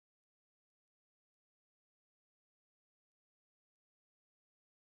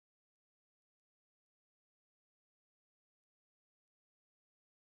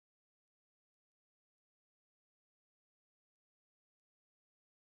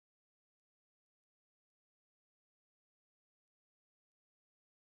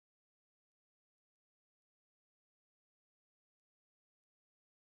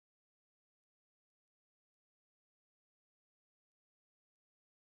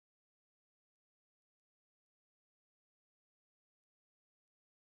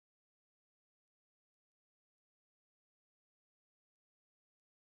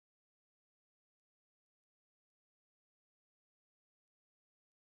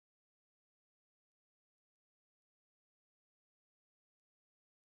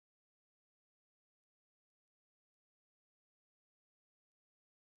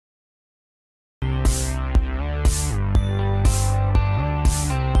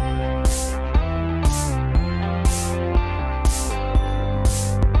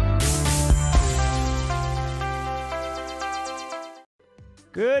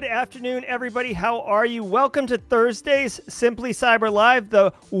Good afternoon, everybody. How are you? Welcome to Thursday's Simply Cyber Live,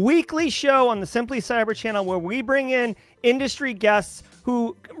 the weekly show on the Simply Cyber channel where we bring in industry guests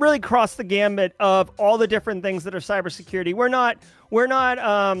who really cross the gambit of all the different things that are cybersecurity. We're not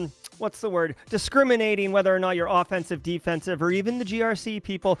what's the word? Discriminating whether or not you're offensive, defensive, or even the GRC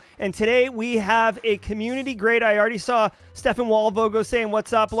people. And today we have a community grade. I already saw Stefan Walvogo saying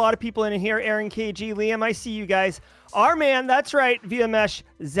what's up. A lot of people in here. Aaron KG, Liam, I see you guys. Our man, that's right, via mesh,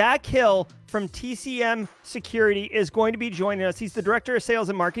 Zach Hill from TCM Security is going to be joining us. He's the Director of Sales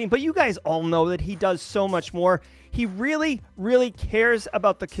and Marketing, but you guys all know that he does so much more. He really, really cares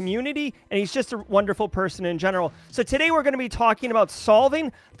about the community, and he's just a wonderful person in general. So today we're going to be talking about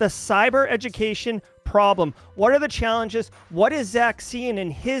solving the cyber education problem. What are the challenges? What is Zach seeing in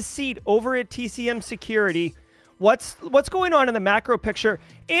his seat over at TCM Security? What's going on in the macro picture?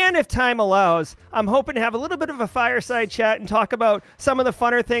 And if time allows, I'm hoping to have a little bit of a fireside chat and talk about some of the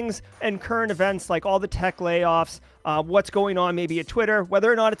funner things and current events like all the tech layoffs, what's going on maybe at Twitter,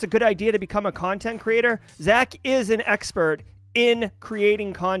 whether or not it's a good idea to become a content creator. Zach is an expert in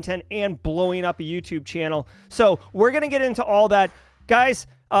creating content and blowing up a YouTube channel. So we're going to get into all that. Guys,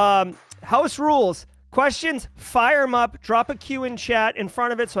 house rules. Questions, fire them up, drop a Q in chat in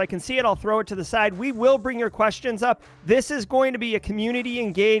front of it so I can see it. I'll throw it to the side. We will bring your questions up. This is going to be a community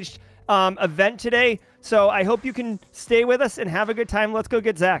engaged event today. So I hope you can stay with us and have a good time. Let's go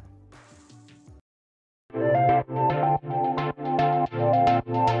get Zach.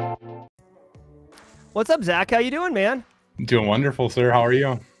 What's up, Zach? How you doing, man? Doing wonderful, sir. How are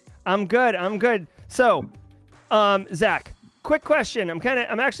you? I'm good. I'm good. So, Zach, quick question.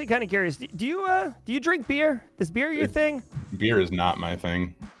 I'm actually kind of curious. Do you drink beer? Is beer your thing? Beer is not my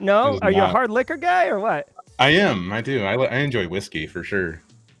thing. No? Are you a hard liquor guy or what? I am. I do. I enjoy whiskey for sure.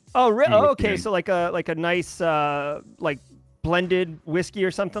 Oh, really? Oh, okay. So like a nice like blended whiskey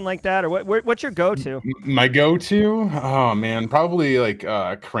or something like that, or what's your go-to? My go-to? Oh man, probably like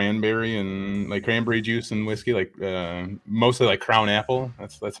cranberry and like cranberry juice and whiskey. Like mostly like Crown Apple.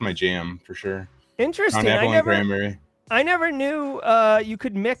 That's my jam for sure. Interesting. Crown Apple and cranberry. I never knew you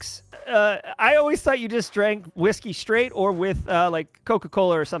could mix. I always thought you just drank whiskey straight or with like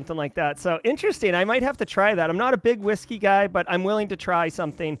Coca-Cola or something like that. So interesting. I might have to try that. I'm not a big whiskey guy, but I'm willing to try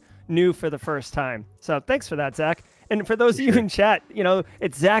something new for the first time. So thanks for that, Zach. And for those of you in chat, you know,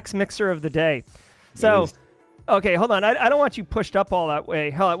 it's Zach's mixer of the day. So, okay, hold on. I don't want you pushed up all that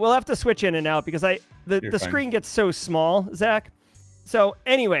way. Hold on. We'll have to switch in and out because the screen gets so small, Zach. So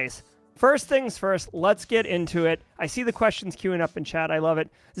anyways, first things first, let's get into it. I see the questions queuing up in chat. I love it.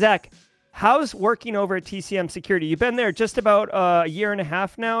 Zach, how's working over at TCM Security? You've been there just about a year and a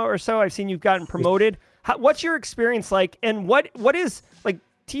half now or so. I've seen you've gotten promoted. What's your experience like? And what is, like,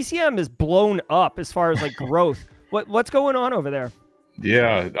 TCM is blown up as far as, like, growth. What's going on over there?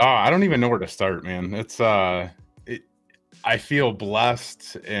 Yeah, I don't even know where to start, man. It's I feel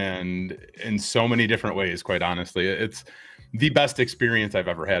blessed and in so many different ways, quite honestly. It's the best experience I've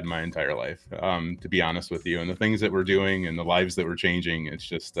ever had in my entire life, to be honest with you. And the things that we're doing and the lives that we're changing, it's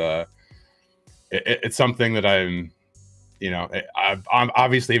just, it's something that I'm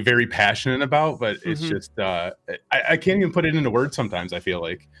obviously very passionate about, but it's just, I can't even put it into words sometimes, I feel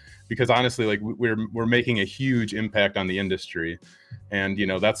like, because honestly, like we're making a huge impact on the industry. And, you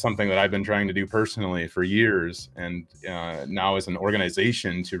know, that's something that I've been trying to do personally for years. And now as an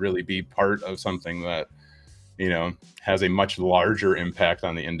organization to really be part of something that, you know, has a much larger impact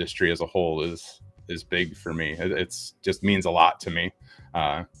on the industry as a whole is big for me. It's just means a lot to me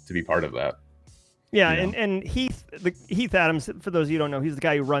to be part of that. Yeah, you know? and Heath Adams, for those of you who don't know, he's the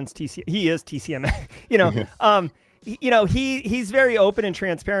guy who runs TCM. He is TCM. He's very open and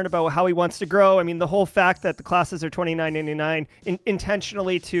transparent about how he wants to grow. I mean, the whole fact that the classes are $29.99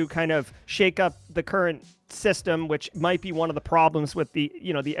 intentionally to kind of shake up the current system, which might be one of the problems with the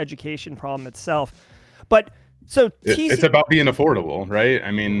education problem itself. But so it's about being affordable, right?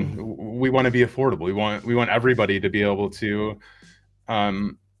 I mean, we want to be affordable. We want everybody to be able to,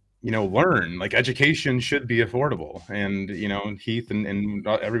 learn. Like, education should be affordable. And, you know, Heath and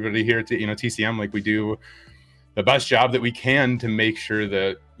everybody here at TCM, like, we do the best job that we can to make sure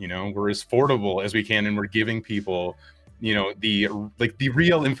that, you know, we're as affordable as we can, and we're giving people, you know, the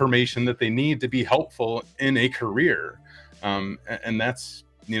real information that they need to be helpful in a career. And that's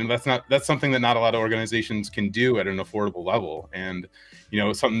something that not a lot of organizations can do at an affordable level. And, you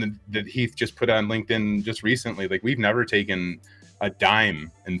know, something that Heath just put on LinkedIn just recently, like, we've never taken a dime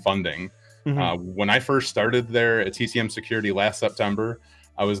in funding. When I first started there at TCM Security last September,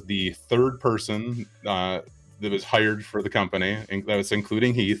 I was the third person that was hired for the company, and that was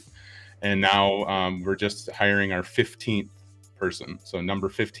including Heath. And now we're just hiring our 15th person. So number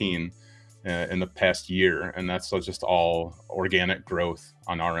 15 in the past year. And that's just all organic growth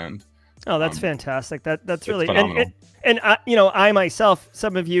on our end. Oh, that's fantastic. That's really phenomenal. And you know, I myself,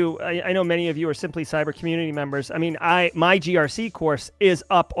 some of you, I know many of you are Simply Cyber community members. I mean, my GRC course is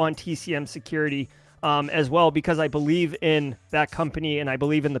up on TCM Security as well, because I believe in that company and I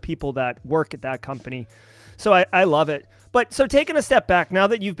believe in the people that work at that company. So I love it. But so taking a step back, now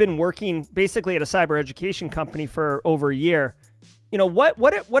that you've been working basically at a cyber education company for over a year, you know, what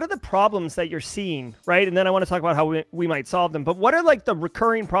are the problems that you're seeing, right? And then I want to talk about how we might solve them. But what are like the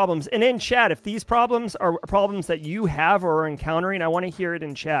recurring problems? And in chat, if these problems are problems that you have or are encountering, I want to hear it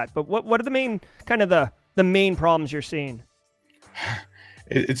in chat. But what are the main kind of the main problems you're seeing?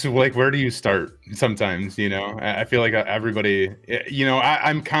 It's like, where do you start sometimes, you know? I feel like everybody, you know,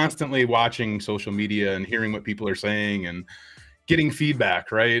 I'm constantly watching social media and hearing what people are saying and getting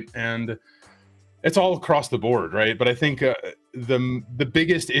feedback, right? And it's all across the board, right? But I think the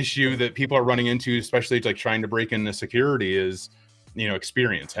biggest issue that people are running into, especially like trying to break into security, is, you know,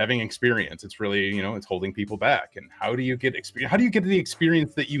 having experience. It's really, you know, it's holding people back. And how do you get experience? How do you get the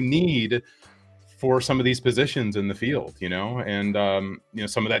experience that you need for some of these positions in the field, you know? And, you know,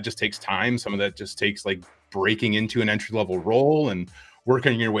 some of that just takes time. Some of that just takes like breaking into an entry-level role and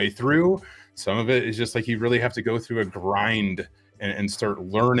working your way through. Some of it is just like, you really have to go through a grind and start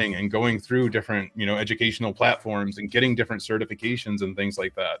learning and going through different, you know, educational platforms and getting different certifications and things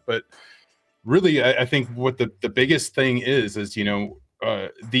like that. But really, I think what the biggest thing is, you know,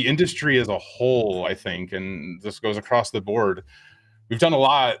 the industry as a whole, I think, and this goes across the board, we've done a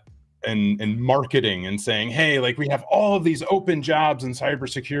lot in marketing and saying, hey, like, we have all of these open jobs in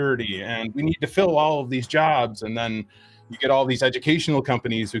cybersecurity and we need to fill all of these jobs. And then you get all these educational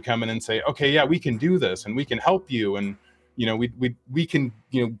companies who come in and say, okay, yeah, we can do this and we can help you. And you know, we can,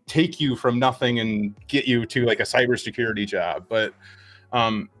 you know, take you from nothing and get you to like a cybersecurity job. But,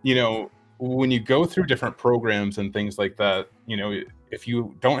 you know, when you go through different programs and things like that, you know, if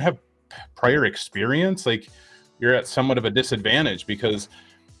you don't have prior experience, like, you're at somewhat of a disadvantage, because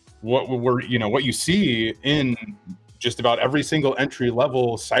what you see in just about every single entry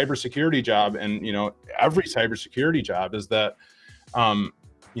level cybersecurity job, and, you know, every cybersecurity job, is that,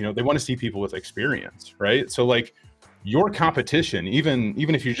 you know, they want to see people with experience, right? So like, your competition, even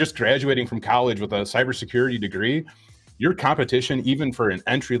if you're just graduating from college with a cybersecurity degree, your competition, even for an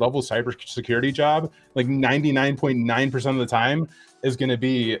entry-level cybersecurity job, like 99.9% of the time, is going to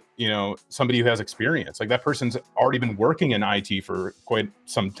be, you know, somebody who has experience. Like, that person's already been working in IT for quite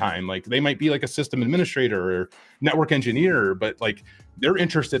some time. Like, they might be like a system administrator or network engineer, but like, they're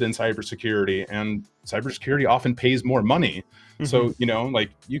interested in cybersecurity, and cybersecurity often pays more money. Mm-hmm. So, you know,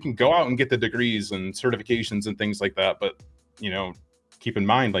 like, you can go out and get the degrees and certifications and things like that, but, you know, keep in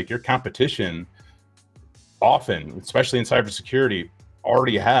mind, like, your competition often, especially in cybersecurity,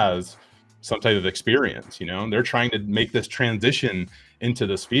 already has some type of experience. You know, they're trying to make this transition into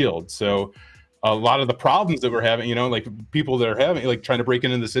this field. So a lot of the problems that we're having, you know, like, people that are having, like, trying to break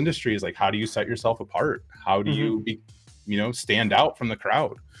into this industry, is like, how do you set yourself apart? How do you be, you know, stand out from the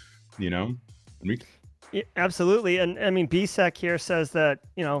crowd, you know? Yeah, absolutely. And I mean, BSEC here says that,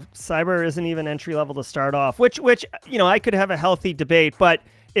 you know, cyber isn't even entry level to start off, which, you know, I could have a healthy debate, but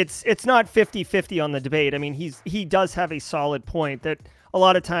it's not 50-50 on the debate. I mean, he does have a solid point that a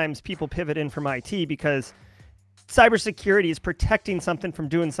lot of times people pivot in from IT because cybersecurity is protecting something from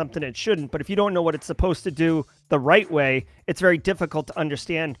doing something it shouldn't. But if you don't know what it's supposed to do the right way, it's very difficult to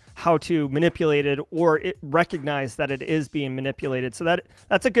understand how to manipulate it or recognize that it is being manipulated. So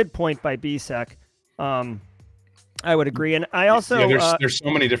that's a good point by BSEC. I would agree. And I also, there's so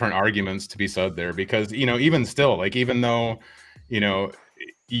many different arguments to be said there, because, you know, even still, like, even though, you know,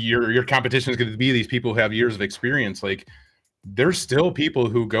 your competition is going to be these people who have years of experience, like, there's still people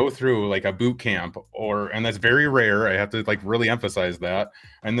who go through like a boot camp, and that's very rare. I have to like really emphasize that.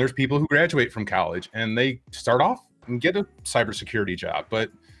 And there's people who graduate from college and they start off and get a cybersecurity job,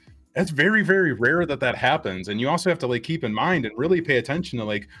 but that's very, very rare that happens. And you also have to like keep in mind and really pay attention to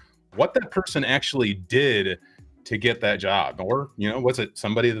like what that person actually did to get that job, or, you know, was it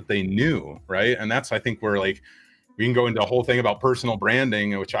somebody that they knew, right? And that's, I think, where like we can go into a whole thing about personal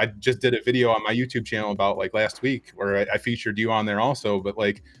branding, which I just did a video on my YouTube channel about like last week, where I featured you on there also. But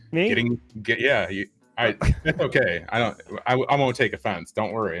like, me? It's okay. I won't take offense.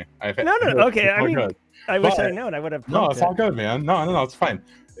 Don't worry. No. Okay. I mean, I wish I'd known. I would have. No, it's all good, man. No, it's fine.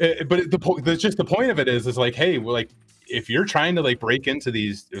 But the point of it is like, hey, well, like, if you're trying to like break into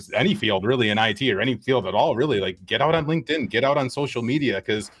any field really in IT, or any field at all, really, like, get out on LinkedIn, get out on social media,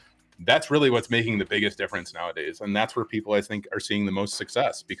 because that's really what's making the biggest difference nowadays. And that's where people, I think, are seeing the most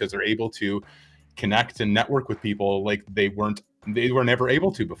success, because they're able to connect and network with people like they weren't they were never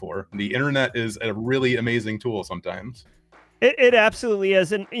able to before. The internet is a really amazing tool sometimes. It absolutely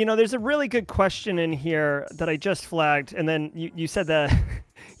is. And, you know, there's a really good question in here that I just flagged. And then you said the,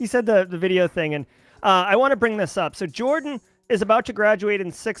 you said the video thing. And I want to bring this up. So Jordan is about to graduate in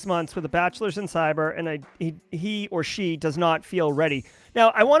 6 months with a bachelor's in cyber, and he or she does not feel ready. Now,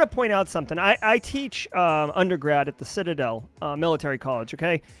 I want to point out something. I teach undergrad at the Citadel Military College,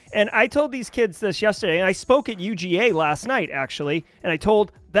 okay? And I told these kids this yesterday, and I spoke at UGA last night, actually, and I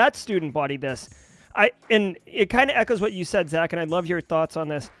told that student body this. And it kind of echoes what you said, Zach, and I'd love your thoughts on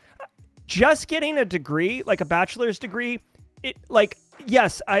this. Just getting a degree, like a bachelor's degree,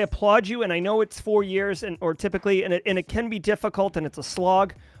 yes, I applaud you, and I know it's 4 years, or typically, and it can be difficult, and it's a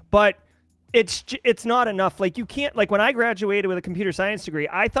slog, but it's not enough. Like, you can't, like, when I graduated with a computer science degree,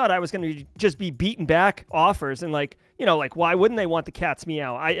 I thought I was going to just be beating back offers, and like, you know, like, why wouldn't they want the cat's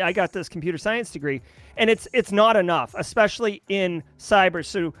meow? I got this computer science degree, and it's not enough, especially in cyber.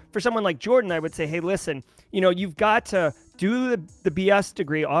 So for someone like Jordan, I would say, hey, listen, you know, you've got to do the BS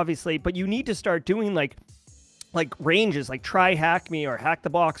degree, obviously, but you need to start doing like ranges, like try Hack Me or Hack the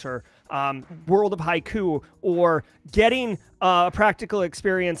Box or World of Haiku, or getting a practical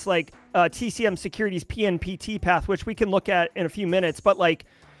experience like TCM Security's PNPT path, which we can look at in a few minutes. But like,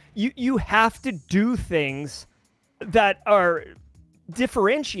 you have to do things that are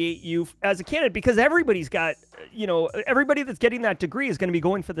differentiate you as a candidate, because everybody's got, you know, everybody that's getting that degree is going to be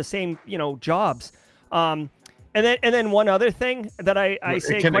going for the same, you know, jobs. And then one other thing that I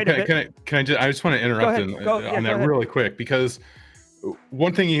say quite a bit. I just want to interrupt on that really quick, because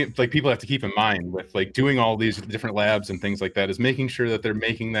one thing people have to keep in mind with like doing all these different labs and things like that is making sure that they're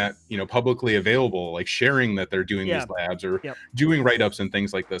making that, you know, publicly available, like sharing that they're doing these labs or doing write-ups and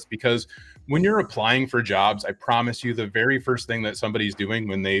things like this. Because when you're applying for jobs, I promise you the very first thing that somebody's doing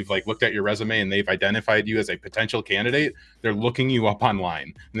when they've like looked at your resume and they've identified you as a potential candidate, they're looking you up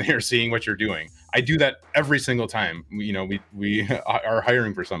online and they're seeing what you're doing. I do that every single time. You know, we are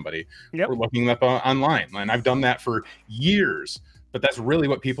hiring for somebody. We're looking up online, and I've done that for years. But that's really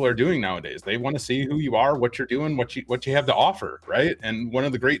what people are doing nowadays. They want to see who you are, what you're doing, what you have to offer, right? And one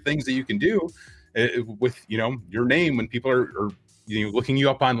of the great things that you can do with, you know, your name when people are you know, looking you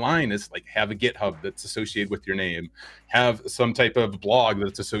up online is like have a GitHub that's associated with your name, have some type of blog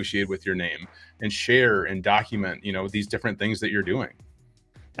that's associated with your name, and share and document, you know, these different things that you're doing.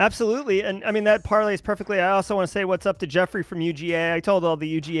 Absolutely. And I mean, that parlays perfectly. I also want to say what's up to Jeffrey from UGA. I told all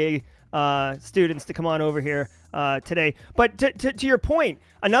the UGA students to come on over here today. But to your point,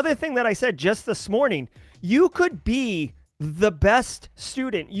 another thing that I said just this morning, you could be the best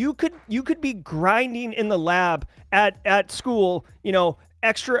student. You could be grinding in the lab at school, you know,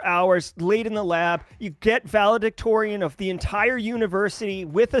 extra hours late in the lab. You get valedictorian of the entire university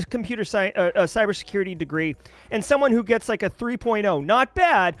with a computer science, a cybersecurity degree, and someone who gets like a 3.0, not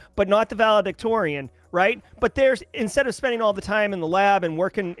bad, but not the valedictorian, right? But there's, instead of spending all the time in the lab and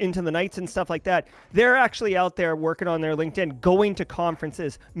working into the nights and stuff like that, they're actually out there working on their LinkedIn, going to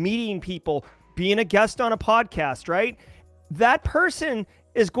conferences, meeting people, being a guest on a podcast, right? That person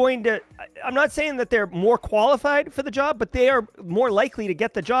is going to, I'm not saying that they're more qualified for the job, but they are more likely to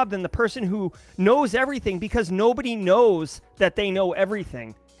get the job than the person who knows everything, because nobody knows that they know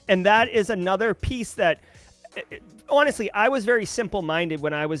everything. And that is another piece that, honestly, I was very simple-minded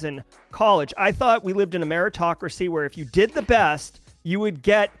when I was in college. I thought we lived in a meritocracy where if you did the best, you would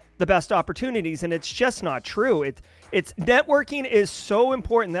get the best opportunities, and it's just not true. It's networking is so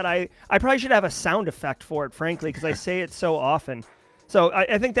important that I probably should have a sound effect for it, frankly, because I say it so often. So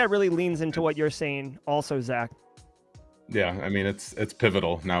I think that really leans into what you're saying also, Zach. Yeah, I mean, it's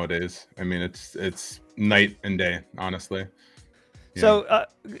pivotal nowadays. I mean, it's night and day, honestly. Yeah. So a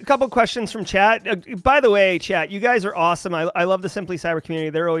couple questions from chat. By the way, chat, you guys are awesome. I love the Simply Cyber community.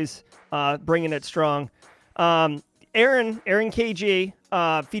 They're always bringing it strong. Aaron KG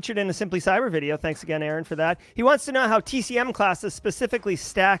featured in a Simply Cyber video. Thanks again, Aaron, for that. He wants to know how TCM classes specifically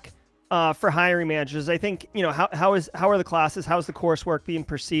stack for hiring managers. I think, you know, how are the classes? How's the coursework being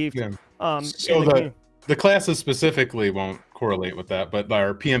perceived? Yeah. So the classes specifically won't correlate with that, but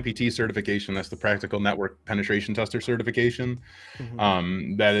our PMPT certification, that's the Practical Network Penetration Tester certification.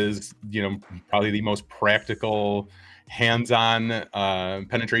 That is, you know, probably the most practical, hands-on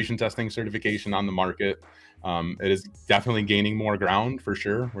penetration testing certification on the market. It is definitely gaining more ground for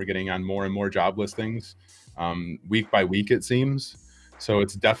sure. We're getting on more and more job listings week by week, it seems. So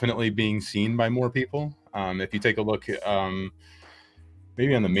it's definitely being seen by more people. If you take a look,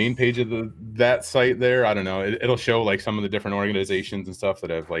 maybe on the main page of that site there, I don't know, it'll show like some of the different organizations and stuff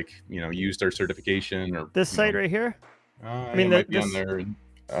that have, like, you know, used our certification. Or this site right here. I mean, it might be on there.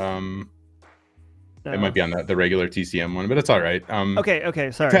 It might be on the regular TCM one, but it's all right.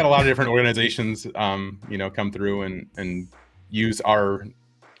 Okay, sorry. We've had a lot of different organizations, you know, come through and use our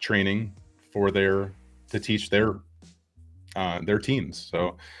training for to teach their teams.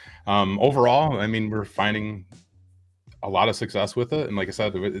 So overall, I mean, we're finding a lot of success with it. And like I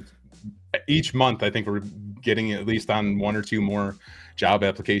said, each month, I think we're getting at least on 1 or 2 more job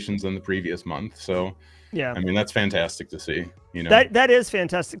applications than the previous month. So yeah, I mean, that's fantastic to see. You know, that is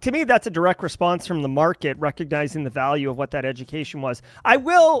fantastic. To me, that's a direct response from the market, recognizing the value of what that education was. I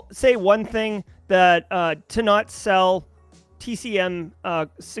will say one thing, that to not sell TCM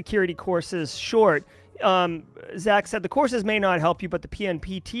security courses short. Zach said the courses may not help you, but the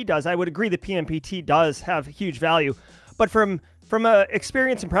PNPT does. I would agree the PNPT does have huge value. But from an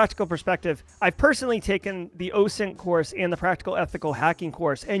experience and practical perspective, I've personally taken the OSINT course and the Practical Ethical Hacking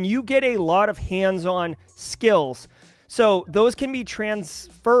course, and you get a lot of hands-on skills. So those can be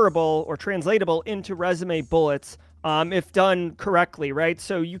transferable or translatable into resume bullets if done correctly, right?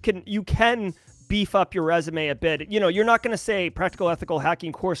 So you can beef up your resume a bit. You know, you're not going to say Practical Ethical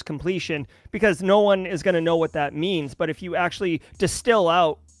Hacking course completion because no one is going to know what that means. But if you actually distill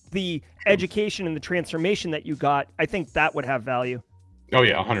out the education and the transformation that you got, I think that would have value. Oh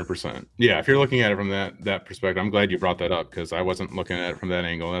yeah, 100%. Yeah, if you're looking at it from that perspective, I'm glad you brought that up because I wasn't looking at it from that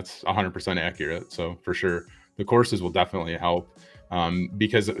angle. That's 100% accurate. So for sure, the courses will definitely help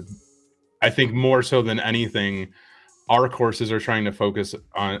because I think more so than anything, our courses are trying to focus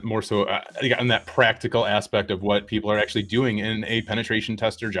on more so on that practical aspect of what people are actually doing in a penetration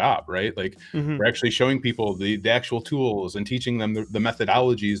tester job, right? Like we're actually showing people the actual tools and teaching them the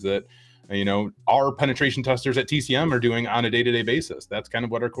methodologies that, you know, our penetration testers at TCM are doing on a day-to-day basis. That's kind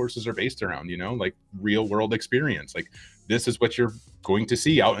of what our courses are based around, you know, like real world experience. Like this is what you're going to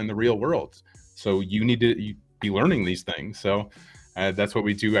see out in the real world. So you need to be learning these things. So that's what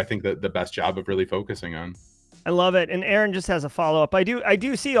we do. I think that the best job of really focusing on. I love it. And Aaron just has a follow-up. I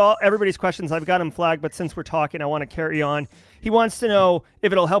do see everybody's questions. I've got them flagged, but since we're talking, I want to carry on. He wants to know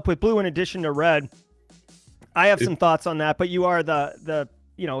if it'll help with blue in addition to red. I have some thoughts on that, but you are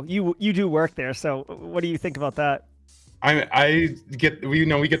you do work there. So what do you think about that? We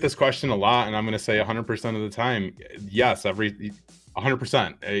get this question a lot, and I'm going to say 100% of the time, yes,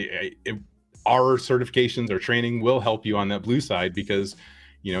 100%. Our certifications or training will help you on that blue side because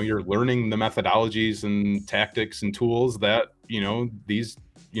you know, you're learning the methodologies and tactics and tools that, you know, these,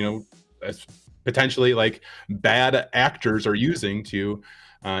 you know, potentially like bad actors are using to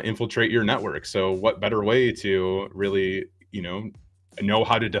infiltrate your network. So what better way to really, you know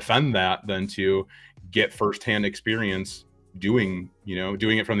how to defend that than to get firsthand experience doing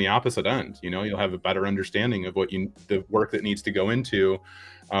it from the opposite end. You know, you'll have a better understanding of the work that needs to go into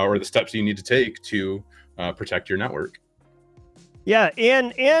or the steps you need to take to protect your network. Yeah,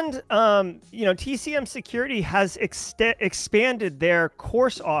 and you know, TCM Security has expanded their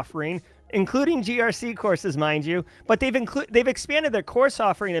course offering, including GRC courses, mind you. But they've expanded their course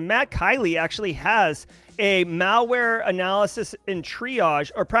offering, and Matt Kiley actually has a malware analysis and triage,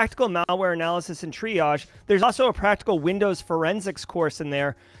 or practical malware analysis and triage. There's also a practical Windows forensics course in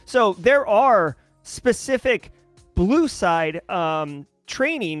there. So there are specific blue side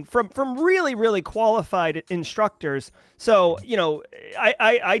training from really, really qualified instructors. So, you know,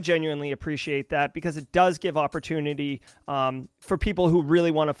 I genuinely appreciate that because it does give opportunity for people who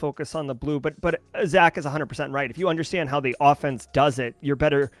really want to focus on the blue. But Zach is 100% right. If you understand how the offense does it, you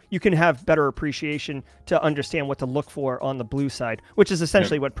can have better appreciation to understand what to look for on the blue side, which is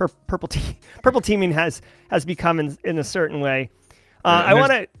essentially what purple teaming has become in a certain way. I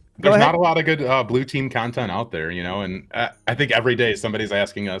want to. There's not a lot of good blue team content out there, you know, and I think every day somebody's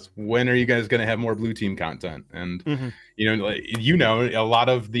asking us, when are you guys going to have more blue team content? And, you know, a lot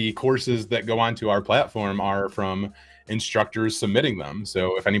of the courses that go onto our platform are from instructors submitting them.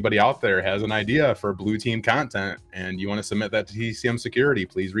 So if anybody out there has an idea for blue team content and you want to submit that to TCM Security,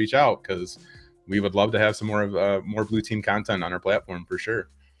 please reach out because we would love to have some more blue team content on our platform for sure.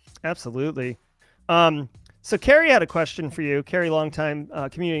 Absolutely. So Carrie had a question for you. Carrie, longtime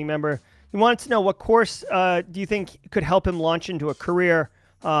community member. He wanted to know what course do you think could help him launch into a career?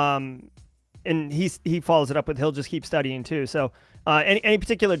 And he follows it up with he'll just keep studying too. So any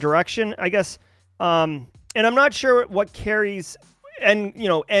particular direction, I guess. And I'm not sure what Carrie's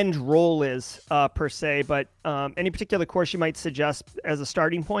end role is per se, but any particular course you might suggest as a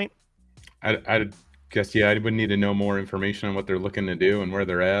starting point? I guess, yeah, I would need to know more information on what they're looking to do and where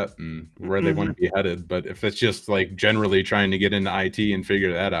they're at and where they want to be headed. But if it's just like generally trying to get into IT and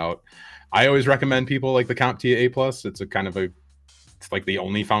figure that out, I always recommend people like the CompTIA A+. It's like the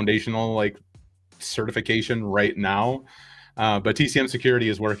only foundational like certification right now. But TCM Security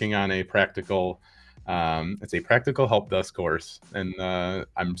is working on a practical It's a practical help desk course, and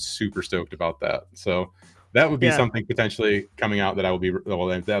I'm super stoked about that. So that would be something potentially coming out that I will be, well,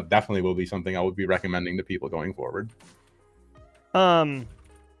 that definitely will be something I would be recommending to people going forward. I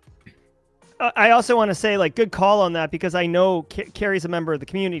also want to say, like, good call on that, because I know Carrie's a member of the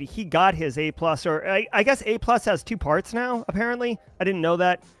community. He got his A+, or I guess A+ has 2 parts now, apparently. I didn't know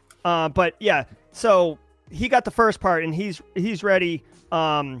that. But yeah, so he got the first part, and he's ready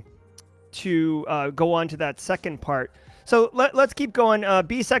to go on to that second part. So let's keep going.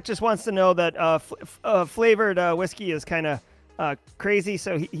 BSEC just wants to know that flavored whiskey is kind of crazy,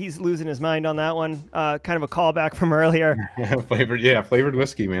 so he's losing his mind on that one. Kind of a callback from earlier. Flavored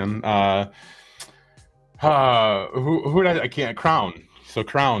whiskey, man. Who did I can't Crown. So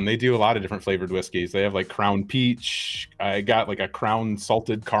Crown, they do a lot of different flavored whiskeys. They have like Crown Peach. I got like a Crown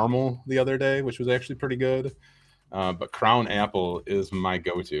Salted Caramel the other day, which was actually pretty good. But Crown Apple is my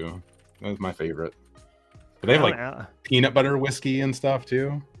go-to. That's my favorite. But they have like peanut butter whiskey and stuff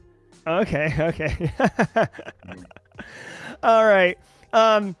too. Okay. All right.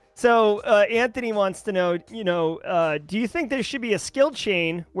 So Anthony wants to know, do you think there should be a skill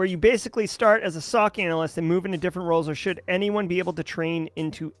chain where you basically start as a SOC analyst and move into different roles, or should anyone be able to train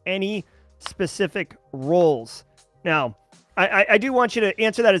into any specific roles? Now, I do want you to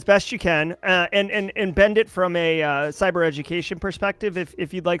answer that as best you can, and bend it from a cyber education perspective,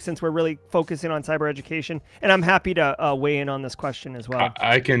 if you'd like, since we're really focusing on cyber education. And I'm happy to weigh in on this question as well.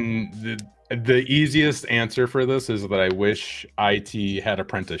 I can. The easiest answer for this is that I wish IT had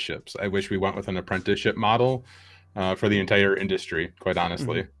apprenticeships. I wish we went with an apprenticeship model for the entire industry, quite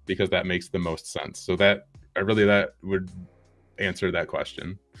honestly, because that makes the most sense. So that would answer that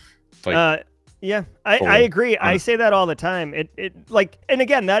question. Like, yeah, I agree. I say that all the time. And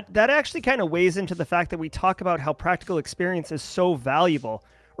again, that actually kind of weighs into the fact that we talk about how practical experience is so valuable,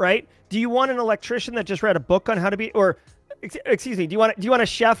 right? Do you want an electrician that just read a book on how to be, or excuse me, do you want a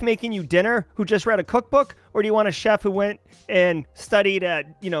chef making you dinner who just read a cookbook, or do you want a chef who went and studied at,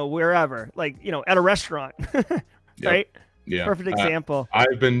 wherever, like, at a restaurant, right? Yeah. Perfect example.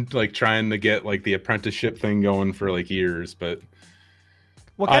 I've been like trying to get like the apprenticeship thing going for like years, but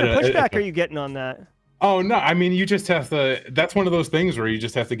what kind of pushback are you getting on that? Oh, no. I mean, you just have to, that's one of those things where you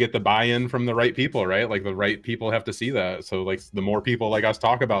just have to get the buy-in from the right people, right? Like the right people have to see that. So like the more people like us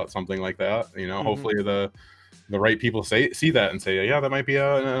talk about something like that, hopefully the right people see that and say, yeah, that might be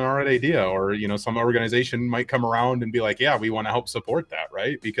an all right idea. Or, some organization might come around and be like, yeah, we want to help support that,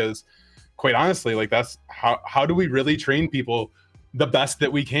 right? Because quite honestly, like that's how do we really train people the best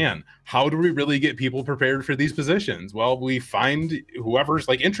that we can? How do we really get people prepared for these positions? Well, we find whoever's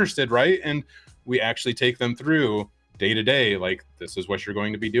like interested, right? And we actually take them through day to day, like this is what you're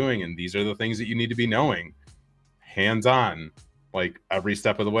going to be doing. And these are the things that you need to be knowing, hands-on, like every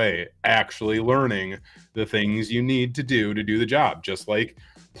step of the way, actually learning the things you need to do the job, just like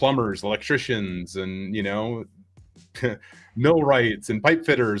plumbers, electricians, and, millwrights and pipe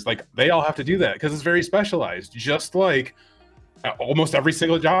fitters, like they all have to do that because it's very specialized, just like almost every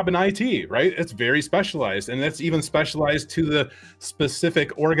single job in IT, right? It's very specialized, and that's even specialized to the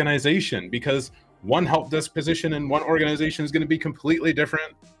specific organization, because one help desk position in one organization is going to be completely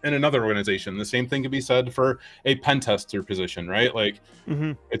different in another organization. The same thing can be said for a pen tester position, right? Like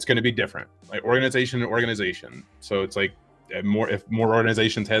it's going to be different, like organization to organization. So it's like if more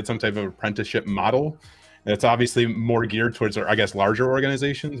organizations had some type of apprenticeship model, that's obviously more geared towards, I guess, larger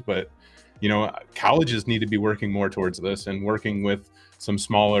organizations, but colleges need to be working more towards this and working with some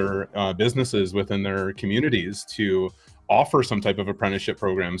smaller businesses within their communities to offer some type of apprenticeship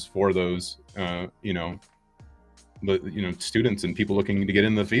programs for those, students and people looking to get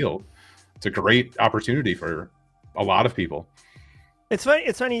in the field. It's a great opportunity for a lot of people. It's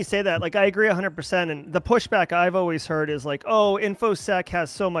funny you say that. Like, I agree 100%. And the pushback I've always heard is like, oh, InfoSec has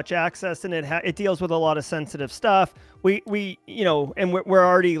so much access and it deals with a lot of sensitive stuff. We and we're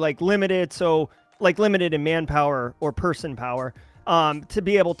already like limited. So like limited in manpower or person power to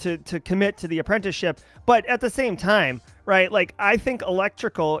be able to commit to the apprenticeship. But at the same time, right, like I think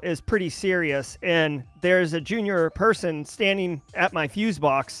electrical is pretty serious, and there's a junior person standing at my fuse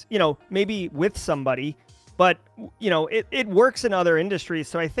box, maybe with somebody. But, it works in other industries.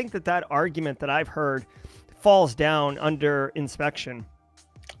 So I think that argument that I've heard falls down under inspection.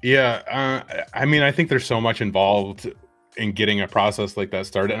 Yeah. I mean, I think there's so much involved in getting a process like that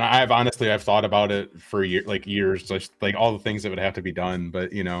started. And I've thought about it for years, just like all the things that would have to be done.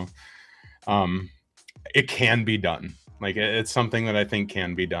 But, it can be done. Like it's something that I think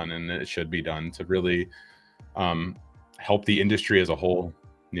can be done, and it should be done to really help the industry as a whole,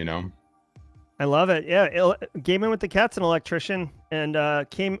 I love it. Yeah. Gaming with the Cat's an electrician. and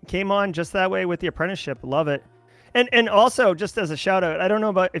came on just that way with the apprenticeship. Love it. And also, just as a shout out, I don't know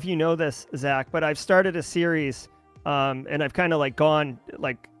about if you know this, Zach, but I've started a series, and I've kind of like gone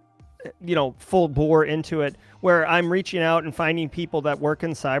like, you know, full bore into it, where I'm reaching out and finding people that work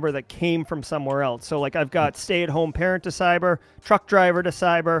in cyber that came from somewhere else. So like I've got stay-at-home parent to cyber, truck driver to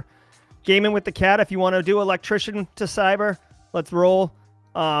cyber, gaming with the cat. If you want to do electrician to cyber, let's roll.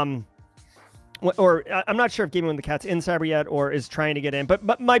 Or I'm not sure if gaming with the cat's in cyber yet or is trying to get in.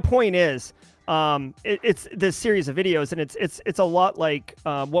 But my point is, it's this series of videos, and it's a lot like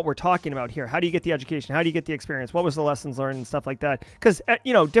what we're talking about here. How do you get the education? How do you get the experience? What was the lessons learned and stuff like that? Because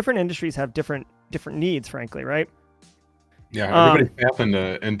you know, different industries have different needs, frankly, right? Yeah, everybody's path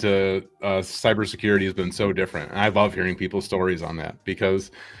into cybersecurity has been so different. And I love hearing people's stories on that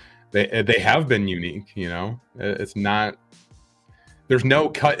because they have been unique. You know, it's not. There's no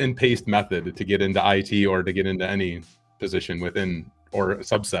cut and paste method to get into IT or to get into any position within or a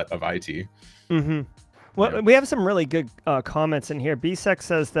subset of IT. Mm-hmm. Well, yeah. We have some really good comments in here. BSEC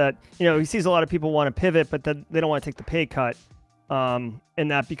says that, you know, he sees a lot of people want to pivot, but then they don't want to take the pay cut, and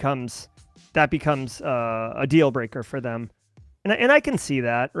that becomes a deal breaker for them. And I can see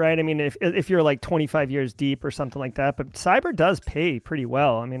that, right? I mean, if you're like 25 years deep or something like that, but cyber does pay pretty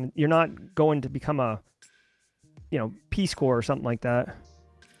well. I mean, you're not going to become a, you know, Peace Corps or something like that.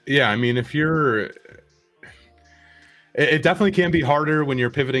 Yeah, I mean, if you're, it definitely can be harder when you're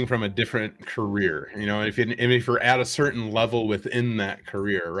pivoting from a different career. You know, if you're at a certain level within that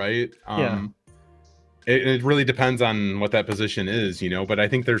career, right? Yeah. It really depends on what that position is, you know. But I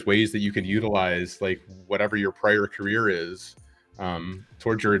think there's ways that you can utilize like whatever your prior career is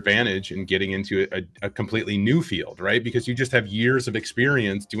towards your advantage in getting into a completely new field, right? Because you just have years of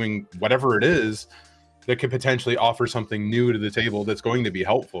experience doing whatever it is that could potentially offer something new to the table that's going to be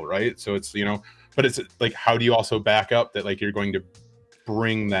helpful, right? So it's, you know, but it's like, how do you also back up that like you're going to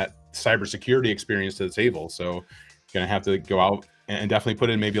bring that cybersecurity experience to the table? So you're going to have to go out and definitely put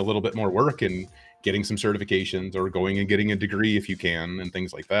in maybe a little bit more work in getting some certifications or going and getting a degree if you can and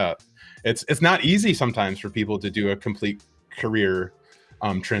things like that. It's not easy sometimes for people to do a complete career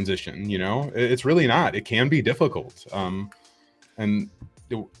transition, you know, it's really not. It can be difficult.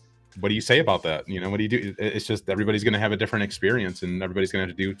 What do you say about that? You know, what do you do? It's just everybody's going to have a different experience and everybody's going to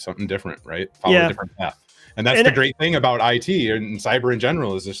have to do something different, right? Follow a different path. And that's the great thing about IT and cyber in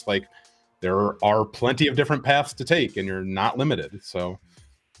general is just like there are plenty of different paths to take and you're not limited. So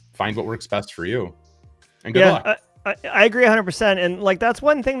find what works best for you. And good luck. I agree 100%. And like, that's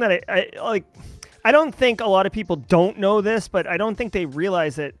one thing that I like. I don't think a lot of people don't know this, but I don't think they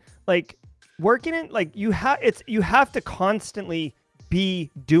realize it. Like working in, like you have to constantly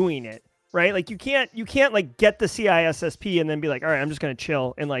be doing it, right? Like you can't like get the CISSP and then be like, all right, I'm just going to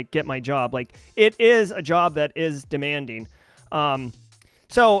chill and like get my job. Like it is a job that is demanding.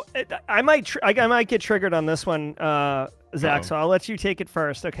 So I might get triggered on this one, Zach. So I'll let you take it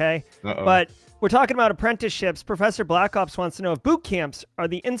first. Okay. But we're talking about apprenticeships. Professor Black Ops wants to know if boot camps are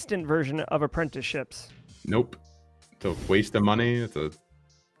the instant version of apprenticeships. Nope. It's a waste of money. It's a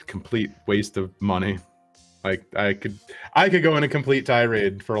complete waste of money. Like I could go in a complete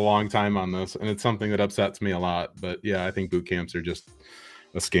tirade for a long time on this, and it's something that upsets me a lot. But yeah, I think boot camps are just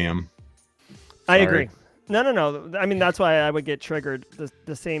a scam. I agree. No. I mean, that's why I would get triggered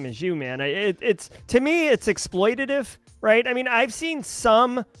the same as you, man. It's to me, it's exploitative, right? I mean, I've seen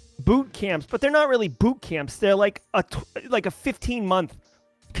some boot camps, but they're not really boot camps. They're like a 15-month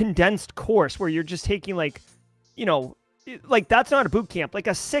condensed course where you're just taking like, you know, like that's not a boot camp. Like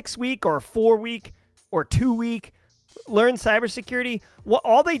a 6-week or a 4-week or 2-week learn cybersecurity. Well,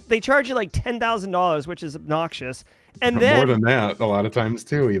 all they charge you like $10,000, which is obnoxious. And then more than that, a lot of times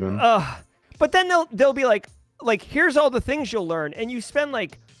too, even. But then they'll be like here's all the things you'll learn, and you spend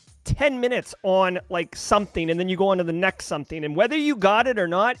like 10 minutes on like something, and then you go on to the next something, and whether you got it or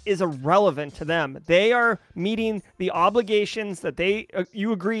not is irrelevant to them. They are meeting the obligations that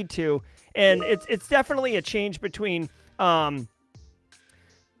you agreed to, and it's definitely a change between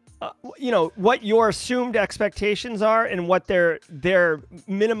you know, what your assumed expectations are and what their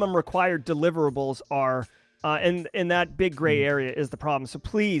minimum required deliverables are. And that big gray area is the problem. So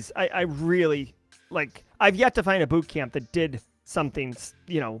please, I really, like, I've yet to find a boot camp that did something,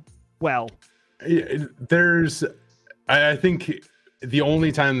 you know, well. I think the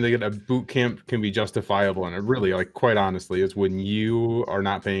only time that a boot camp can be justifiable, and it really, like, quite honestly, is when you are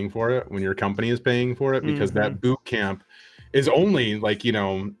not paying for it, when your company is paying for it, because that boot camp is only like, you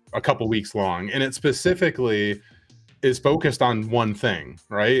know, a couple weeks long, and it specifically is focused on one thing,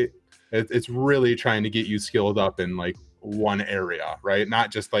 right? It's really trying to get you skilled up in like one area, right? Not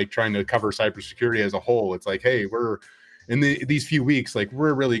just like trying to cover cybersecurity as a whole. It's like, hey, we're in these few weeks, like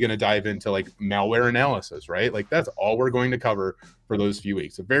we're really going to dive into like malware analysis, right? Like that's all we're going to cover for those few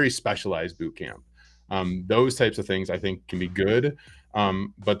weeks. A very specialized boot camp. Those types of things I think can be good.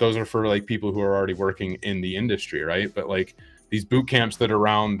 But those are for like people who are already working in the industry, right? But like these boot camps that are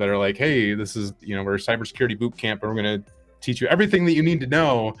around that are like, hey, this is, you know, we're a cybersecurity boot camp and we're going to teach you everything that you need to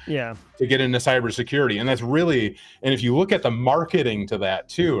know to get into cybersecurity. And that's really, and if you look at the marketing to that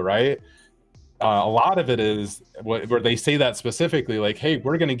too, right? A lot of it is where they say that specifically, like, hey,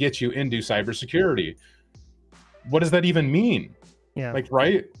 we're going to get you into cybersecurity. What does that even mean? Yeah. Like,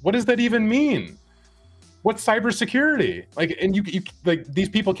 right? What does that even mean? What's cybersecurity? Like, and you like these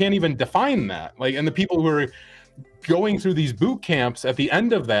people can't even define that. Like, and the people who are going through these boot camps at the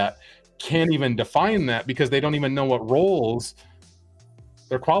end of that can't even define that because they don't even know what roles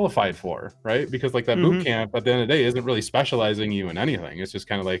they're qualified for, right? Because like that boot camp at the end of the day isn't really specializing you in anything. It's just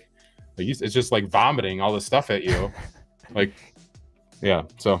kind of like it's just like vomiting all this stuff at you. Like, yeah.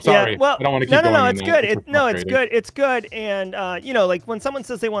 So sorry. Yeah, well, I don't want to keep going. No, it's good. It's good. It's good. And you know, like when someone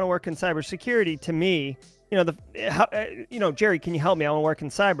says they want to work in cybersecurity, to me, you know, Jerry, can you help me? I want to work in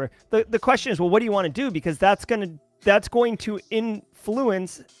cyber. The question is, well, what do you want to do? Because that's going to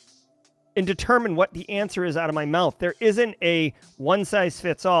influence and determine what the answer is out of my mouth. There isn't a one size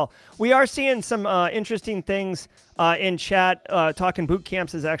fits all. We are seeing some interesting things in chat. Talking boot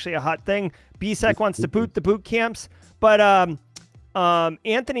camps is actually a hot thing. BSEC wants to boot the boot camps, but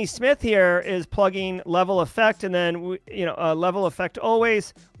Anthony Smith here is plugging Level Effect, and then Level Effect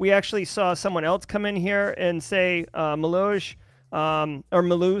always. We actually saw someone else come in here and say Malou,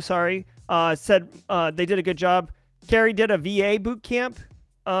 sorry, said they did a good job. Carrie did a VA boot camp.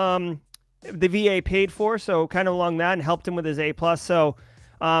 The VA paid for, so kind of along that, and helped him with his A+. So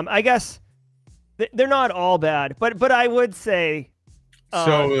I guess they're not all bad, but I would say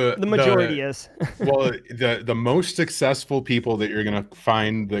the majority is. Well, the most successful people that you're going to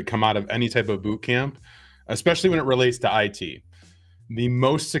find that come out of any type of boot camp, especially when it relates to IT, the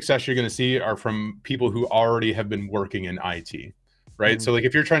most success you're going to see are from people who already have been working in IT, right? So like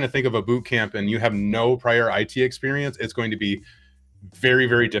if you're trying to think of a boot camp and you have no prior IT experience, it's going to be very,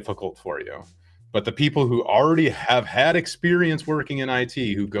 very difficult for you. But the people who already have had experience working in IT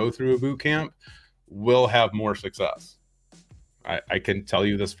who go through a boot camp will have more success. I can tell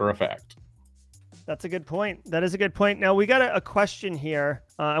you this for a fact. That's a good point. That is a good point. Now we got a question here.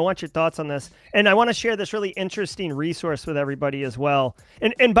 I want your thoughts on this, and I want to share this really interesting resource with everybody as well.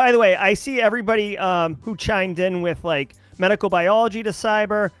 And by the way, I see everybody who chimed in with like medical biology to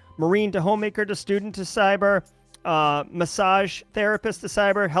cyber, marine to homemaker to student to cyber, massage therapist to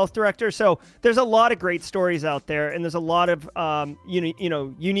cyber, health director. So there's a lot of great stories out there, and there's a lot of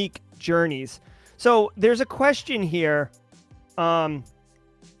unique journeys. So there's a question here. So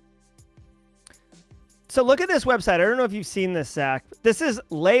look at this website. I don't know if you've seen this, Zach. This is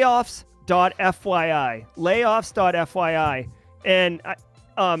layoffs.fyi. Layoffs.fyi. And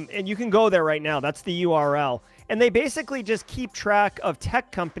you can go there right now. That's the URL. And they basically just keep track of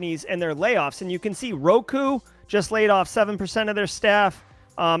tech companies and their layoffs. And you can see Roku just laid off 7% of their staff.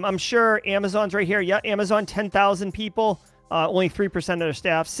 I'm sure Amazon's right here. Yeah, Amazon, 10,000 people, only 3% of their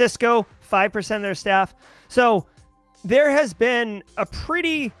staff. Cisco, 5% of their staff. So there has been a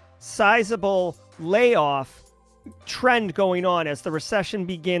pretty sizable layoff trend going on as the recession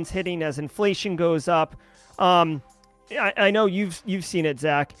begins hitting, as inflation goes up. I know you've seen it,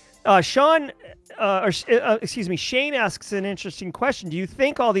 Zach. Shane asks an interesting question. Do you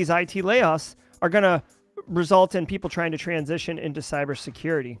think all these IT layoffs are going to result in people trying to transition into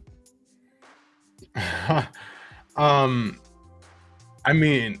cybersecurity? I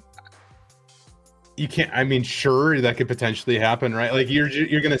mean, you can't. I mean, sure, that could potentially happen, right? Like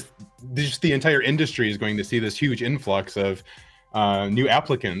you're gonna just the entire industry is going to see this huge influx of new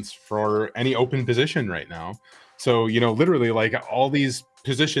applicants for any open position right now. So literally, like all these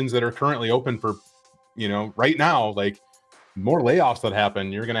positions that are currently open for, right now, like more layoffs that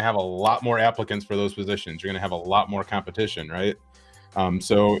happen, you're going to have a lot more applicants for those positions. You're going to have a lot more competition, right?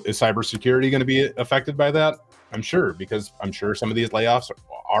 So is cybersecurity going to be affected by that? I'm sure, because I'm sure some of these layoffs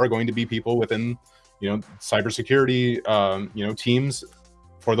are going to be people within, cybersecurity, teams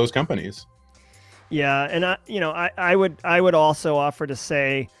for those companies. Yeah, and I would also offer to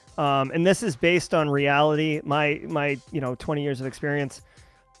say, and this is based on reality, my 20 years of experience.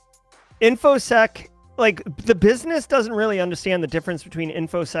 InfoSec, like the business doesn't really understand the difference between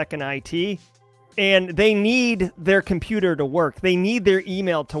InfoSec and IT, and they need their computer to work. They need their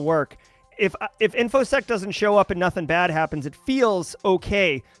email to work. If InfoSec doesn't show up and nothing bad happens, it feels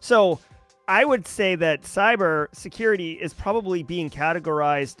okay. So I would say that cyber security is probably being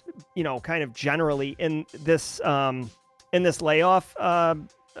categorized, kind of generally in this this layoff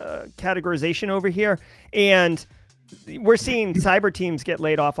categorization over here, and we're seeing cyber teams get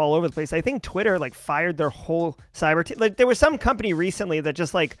laid off all over the place. I think Twitter like fired their whole cyber team. Like there was some company recently that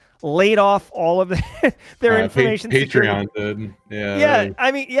just like laid off all of their information Patreon security. did. Yeah. Yeah. Right.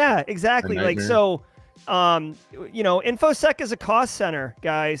 I mean, yeah, exactly. Like, so, you know, InfoSec is a cost center,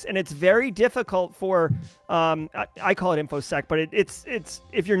 guys, and it's very difficult for, I call it InfoSec, but it's,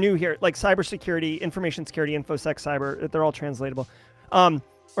 if you're new here, like cybersecurity, information security, InfoSec, cyber, they're all translatable,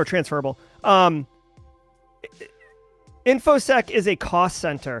 or transferable. InfoSec is a cost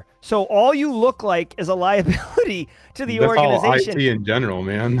center. So all you look like is a liability to the organization. All IT in general,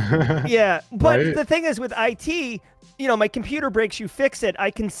 man. Yeah. But right? The thing is with IT, you know, my computer breaks, you fix it.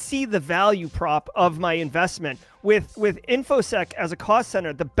 I can see the value prop of my investment. With InfoSec as a cost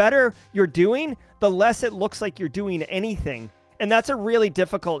center, the better you're doing, the less it looks like you're doing anything. And that's a really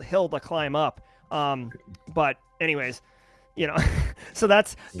difficult hill to climb up. But anyways, you know, so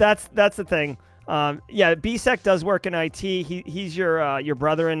that's the thing. Yeah, BSEC does work in IT. He's your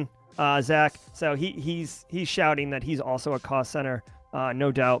brother-in, Zach. So he's shouting that he's also a cost center,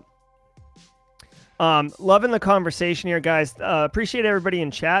 no doubt. Loving the conversation here, guys. Appreciate everybody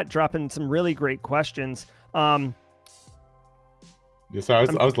in chat dropping some really great questions. Yeah, so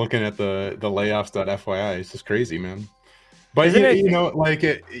I was looking at the layoffs.fyi. It's just crazy, man. But you know,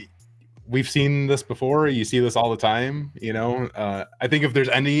 like we've seen this before. You see this all the time. You know, I think if there's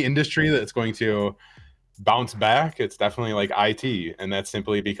any industry that's going to bounce back, it's definitely like IT, and that's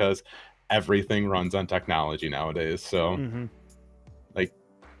simply because everything runs on technology nowadays. So, like,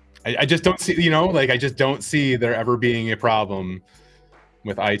 I just don't see, you know, like I just don't see there ever being a problem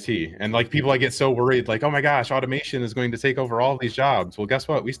with IT. And like people, I get so worried, like, oh my gosh, automation is going to take over all these jobs. Well, guess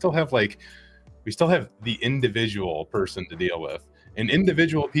what? We still have the individual person to deal with. And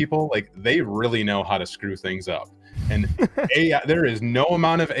individual people, like, they really know how to screw things up. And AI, there is no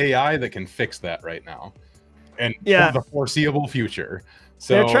amount of AI that can fix that right now, and for the foreseeable future.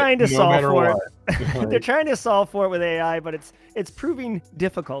 So they're trying to solve for it. Like, they're trying to solve for it with AI, but it's proving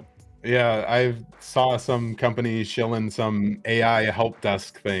difficult. Yeah, I saw some company shilling some AI help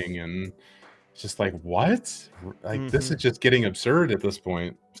desk thing, and it's just like, what? Like, this is just getting absurd at this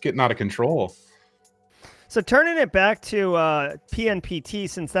point. It's getting out of control. So turning it back to PNPT,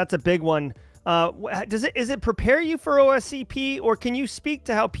 since that's a big one, is it prepare you for OSCP, or can you speak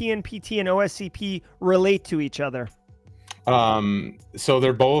to how PNPT and OSCP relate to each other? So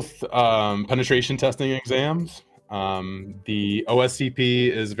they're both penetration testing exams. The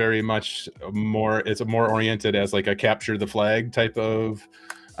OSCP is very much it's more oriented as like a capture the flag type of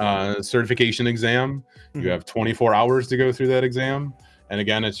certification exam. You have 24 hours to go through that exam. And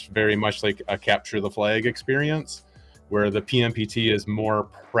again, it's very much like a capture the flag experience, where the PNPT is more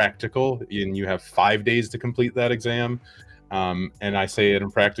practical, and you have 5 days to complete that exam. And I say it in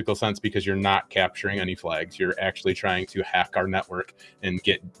practical sense because you're not capturing any flags. You're actually trying to hack our network and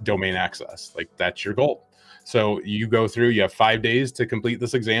get domain access. Like, that's your goal. So you go through, you have 5 days to complete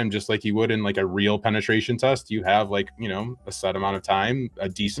this exam, just like you would in like a real penetration test. You have, like, you know, a set amount of time, a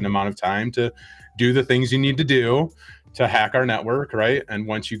decent amount of time to do the things you need to do to hack our network, right? And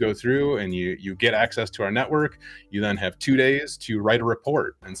once you go through and you get access to our network, you then have 2 days to write a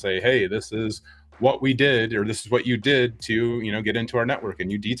report and say, hey, this is what we did, or this is what you did to, you know, get into our network,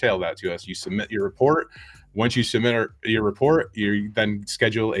 and you detail that to us. You submit your report. Once you submit your report, you then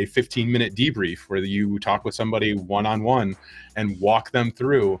schedule a 15-minute debrief where you talk with somebody one-on-one and walk them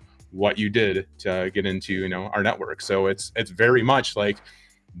through what you did to get into, you know, our network. So it's very much like,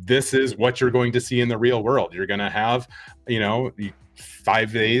 this is what you're going to see in the real world. You're going to have, you know,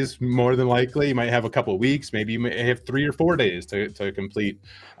 5 days, more than likely. You might have a couple of weeks, maybe you may have 3 or 4 days to complete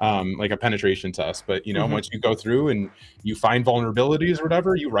like a penetration test. But, you know, once you go through and you find vulnerabilities or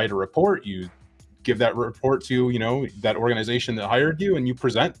whatever, you write a report, you give that report to, you know, that organization that hired you, and you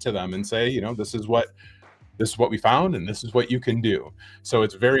present to them and say, you know, this is what we found, and this is what you can do. So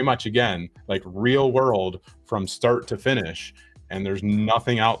it's very much, again, like real world from start to finish. And there's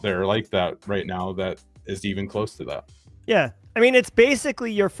nothing out there like that right now that is even close to that. Yeah. I mean, it's basically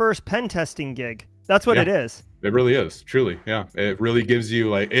your first pen testing gig. That's what it is. It really is. Truly. Yeah. It really gives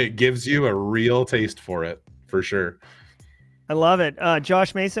you a real taste for it, for sure. I love it.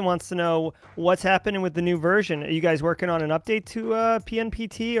 Josh Mason wants to know what's happening with the new version. Are you guys working on an update to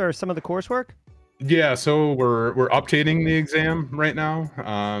PNPT or some of the coursework? Yeah, so we're updating the exam right now.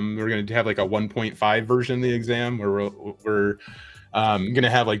 We're going to have like a 1.5 version of the exam where we're going to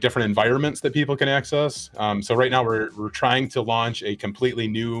have like different environments that people can access. So right now we're trying to launch a completely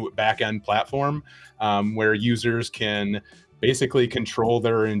new backend platform where users can basically control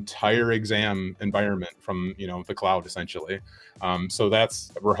their entire exam environment from, you know, the cloud essentially. So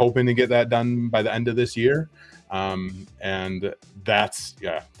we're hoping to get that done by the end of this year. And that's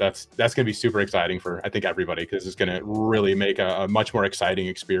going to be super exciting for, I think, everybody, because it's going to really make a much more exciting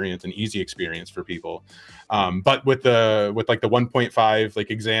experience, an easy experience for people. But with like the 1.5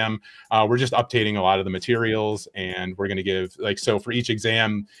 like exam, we're just updating a lot of the materials, and we're going to give like, so for each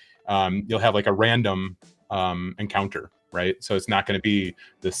exam, you'll have like a random encounter, right? So it's not going to be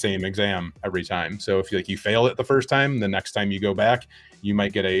the same exam every time. So if you fail it the first time, the next time you go back, you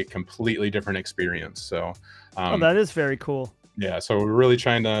might get a completely different experience. So oh, that is very cool. Yeah, so we're really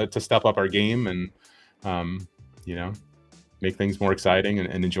trying to step up our game and you know, make things more exciting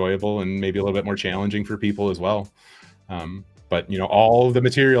and enjoyable, and maybe a little bit more challenging for people as well. But you know, all of the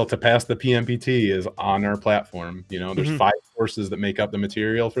material to pass the PMPT is on our platform. You know, there's 5 courses that make up the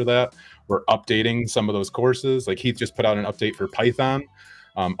material for that. We're updating some of those courses. Like Heath just put out an update for Python.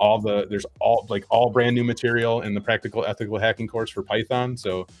 There's all brand new material in the practical ethical hacking course for Python.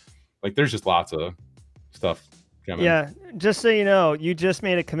 So like there's just lots of stuff coming. Yeah, just so you know, you just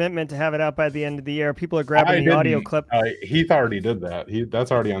made a commitment to have it out by the end of the year. People are grabbing the audio clip. Heath already did that.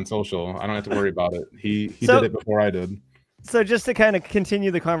 That's already on social. I don't have to worry about it. He did it before I did. So just to kind of continue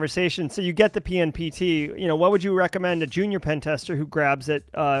the conversation, so you get the PNPT, you know, what would you recommend a junior pen tester who grabs it?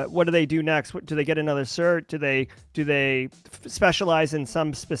 What do they do next? Do they get another cert? Do they specialize in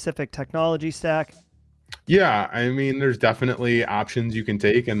some specific technology stack? Yeah, I mean, there's definitely options you can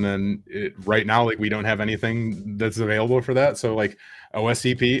take, and then right now, like we don't have anything that's available for that. So like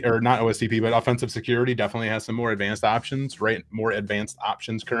OSCP, or not OSCP, but offensive security definitely has some more advanced options, right? More advanced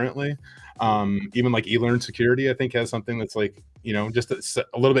options currently. Even like eLearn security, I think, has something that's like, you know, just a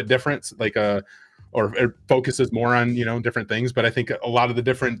little bit different, like or it focuses more on, you know, different things. But I think a lot of the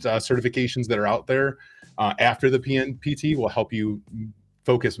different certifications that are out there after the PNPT will help you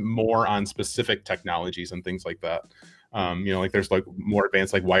focus more on specific technologies and things like that. You know, like there's like more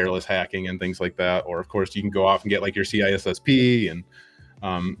advanced like wireless hacking and things like that. Or of course you can go off and get like your CISSP, and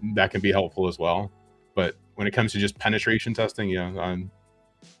that can be helpful as well. But when it comes to just penetration testing, yeah,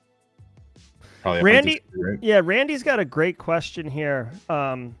 probably Randy, right? Yeah, Randy's got a great question here.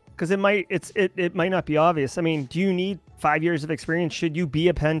 Because it might not be obvious. I mean, do you need 5 years of experience? Should you be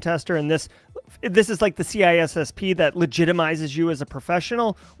a pen tester? And this is like the CISSP that legitimizes you as a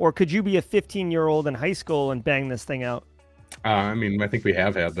professional, or could you be a 15-year-old in high school and bang this thing out? I mean, I think we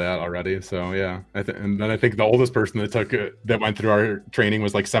have had that already. So yeah, and then I think the oldest person that went through our training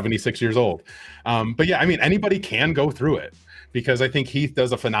was like 76 years old. But yeah, I mean, anybody can go through it, because I think Heath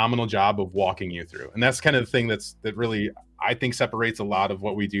does a phenomenal job of walking you through, and that's kind of the thing that really, I think, separates a lot of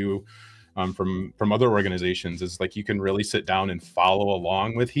what we do from other organizations. Is like you can really sit down and follow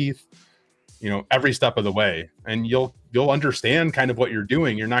along with Heath, you know, every step of the way, and you'll understand kind of what you're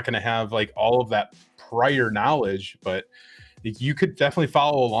doing. You're not going to have like all of that prior knowledge, but you could definitely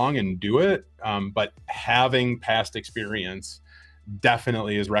follow along and do it. But having past experience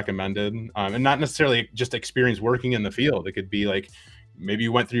definitely is recommended, and not necessarily just experience working in the field. It could be like, maybe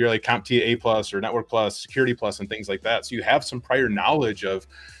you went through your like CompTIA A+ or Network Plus, Security Plus, and things like that. So you have some prior knowledge of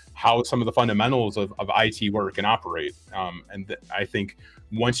how some of the fundamentals of IT work and operate. I think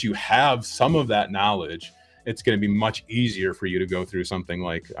once you have some of that knowledge, it's going to be much easier for you to go through something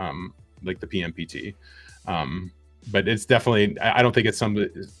like the PMPT. But it's definitely, I don't think it's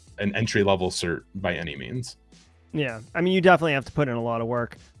an entry level cert by any means. Yeah, I mean, you definitely have to put in a lot of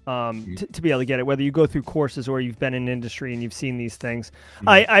work to be able to get it, whether you go through courses or you've been in industry and you've seen these things.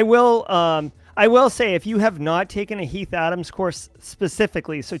 I will say, if you have not taken a Heath Adams course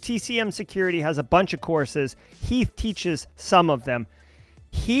specifically, so TCM Security has a bunch of courses. Heath teaches some of them.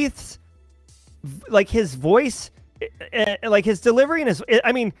 Heath's, like his voice, like his delivery and his,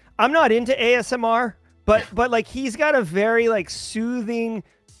 I mean, I'm not into ASMR, but like he's got a very like soothing,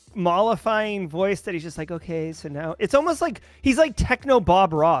 mollifying voice that he's just like, okay, so now it's almost like he's like techno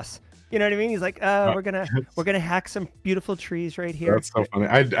Bob Ross. You know what I mean? He's like, we're gonna hack some beautiful trees right here. That's so funny.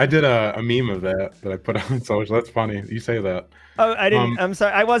 I did a meme of that I put on social. That's funny. You say that. Oh, I didn't. I'm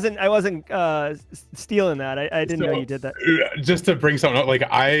sorry. I wasn't stealing that. I didn't know you did that. Just to bring something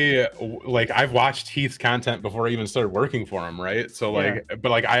up, I've watched Heath's content before I even started working for him, right? So like, yeah.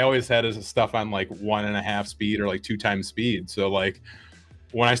 But like I always had his stuff on like 1.5 speed or like 2 times speed. So like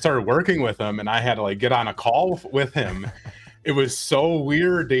when I started working with him and I had to like get on a call with him, it was so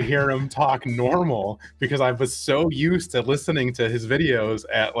weird to hear him talk normal, because I was so used to listening to his videos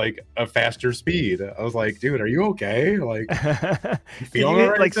at like a faster speed. I was like, dude, are you okay? Like, you feeling all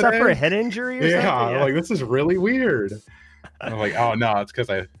right like today? Suffer a head injury or something? Yeah, like this is really weird. And I'm like, oh no, it's because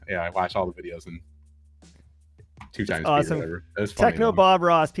I watch all the videos, and 2 times awesome. P or whatever. That's funny. Techno Bob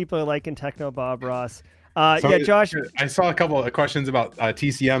Ross. People are liking Techno Bob Ross. Yeah, Josh. I saw a couple of questions about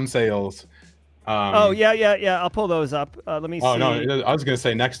TCM sales. Oh, yeah. I'll pull those up. Let me see. Oh, no, I was going to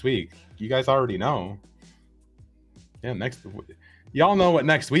say next week. You guys already know. Yeah, y'all know what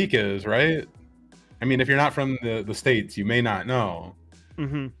next week is, right? I mean, if you're not from the States, you may not know.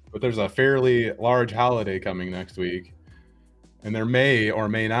 But there's a fairly large holiday coming next week. And there may or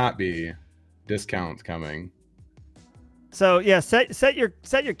may not be discounts coming. So yeah, set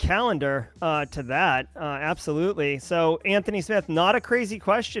your calendar to that. Absolutely. So Anthony Smith, not a crazy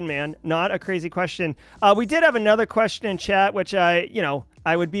question, man. Not a crazy question. We did have another question in chat, which I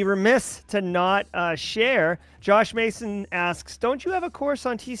would be remiss to not share. Josh Mason asks, "Don't you have a course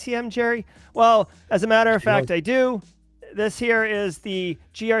on TCM, Jerry?" Well, as a matter of fact, I do. This here is the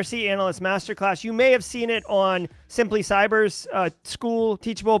GRC Analyst Masterclass. You may have seen it on Simply Cyber's school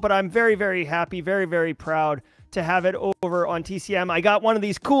Teachable, but I'm very, very happy, very, very proud to have it over on TCM. I got one of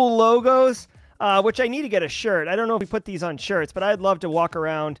these cool logos, which I need to get a shirt. I don't know if we put these on shirts, but I'd love to walk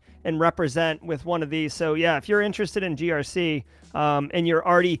around and represent with one of these. So yeah, if you're interested in GRC and you're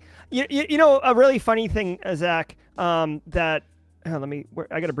already, you know, a really funny thing, Zach, that, I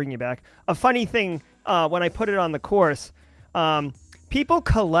got to bring you back. A funny thing when I put it on the course, people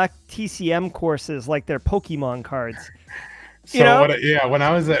collect TCM courses like they're Pokemon cards. So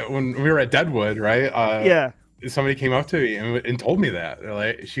when we were at Deadwood, right? Yeah. Somebody came up to me and told me that.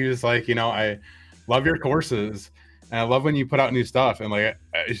 Like, she was like, you know, I love your courses and I love when you put out new stuff. And like,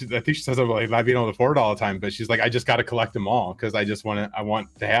 I think she says about like not being able to afford it all the time, but she's like, I just got to collect them all because I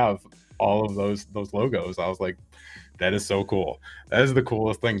want to have all of those logos. I was like, that is so cool. That is the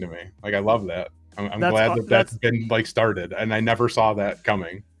coolest thing to me. Like, I love that. I'm glad that's been like started, and I never saw that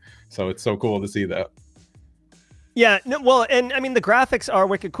coming. So it's so cool to see that. Yeah, no, well, and I mean, the graphics are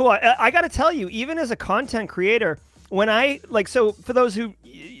wicked cool. I got to tell you, even as a content creator, when so for those who,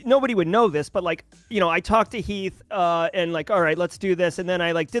 nobody would know this, but like, you know, I talked to Heath and like, all right, let's do this. And then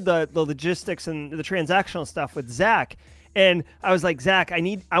I like did the logistics and the transactional stuff with Zach. And I was like, Zach,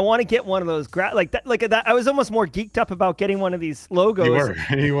 I want to get one of those like that. I was almost more geeked up about getting one of these logos.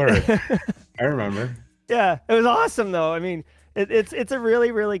 You were. I remember. Yeah, it was awesome though. I mean, it's a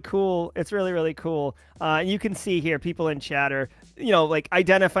really, really cool. It's really, really cool. You can see here people in chat are, you know, like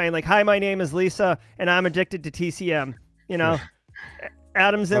identifying like, hi, my name is Lisa and I'm addicted to TCM. You know,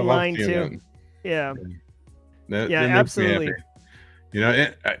 Adam's in line too. Yeah. That absolutely. You know,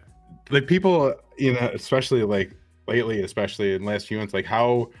 like people, you know, especially like lately, especially in the last few months, like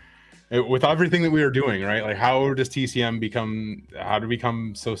how, with everything that we are doing, right? Like, how does TCM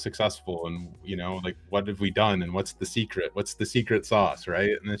become so successful? And, you know, like, what have we done? And what's the secret? What's the secret sauce,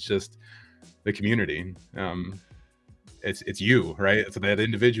 right? And it's just the community. It's you, right? It's that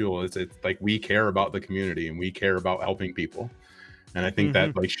individual. It's like, we care about the community and we care about helping people. And I think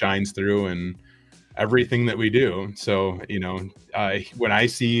that like shines through in everything that we do. So, you know, when I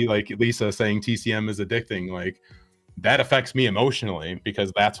see like Lisa saying TCM is addicting, like, that affects me emotionally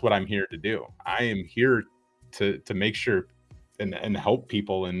because that's what I'm here to do. I am here to make sure and help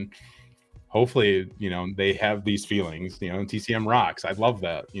people, and hopefully, you know, they have these feelings. You know, TCM rocks. I love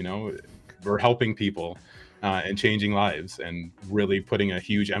that. You know, we're helping people and changing lives and really putting a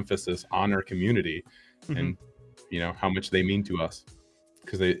huge emphasis on our community and, you know, how much they mean to us,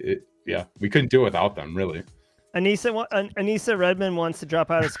 because we couldn't do it without them, really. Anissa Redmond wants to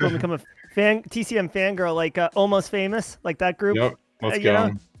drop out of school and become a TCM fangirl, like Almost Famous, like that group. Yep, let's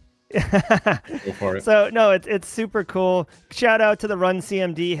go. Go for it. So no, it's super cool. Shout out to the Run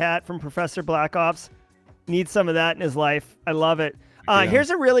CMD hat from Professor Black Ops. Needs some of that in his life. I love it. Here's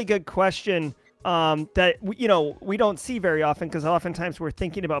a really good question that we don't see very often because oftentimes we're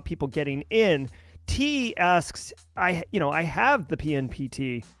thinking about people getting in. T asks, I have the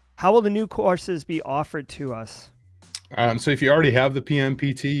PNPT. How will the new courses be offered to us? So if you already have the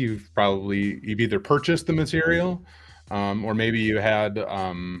PMPT, you've either purchased the material, or maybe you had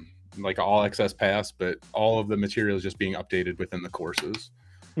like an all access pass, but all of the material is just being updated within the courses.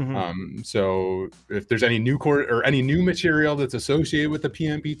 So if there's any new course or any new material that's associated with the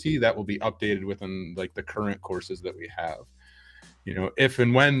PMPT, that will be updated within like the current courses that we have. You know, if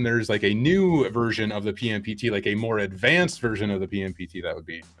and when there's like a new version of the PMPT, like a more advanced version of the PMPT, that would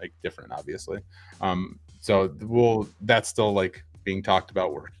be like different, obviously. So that's still like being talked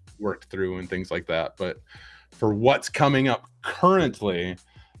about, worked through and things like that. But for what's coming up currently,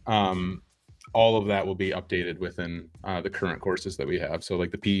 all of that will be updated within the current courses that we have. So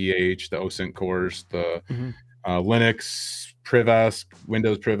like the PEH, the OSINT course, the Linux Privesk,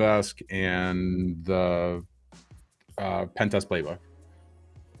 Windows Privesk, and the Pentest Playbook.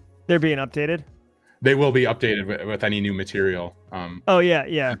 They're being updated? they will be updated with any new material. Oh yeah,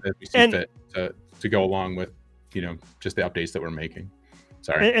 yeah. As we see fit to go along with, you know, just the updates that we're making.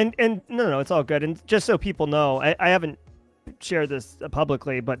 Sorry. And no, it's all good. And just so people know, I haven't shared this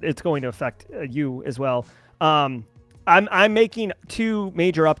publicly, but it's going to affect you as well. I'm making 2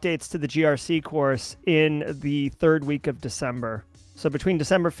 major updates to the GRC course in the 3rd week of December. So between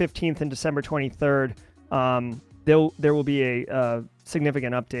December 15th and December 23rd, there will be a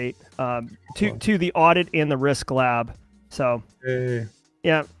significant update to the audit and the risk lab. So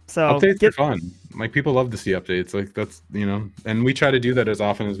yeah, so updates are fun. Like, people love to see updates. Like, that's, you know, and we try to do that as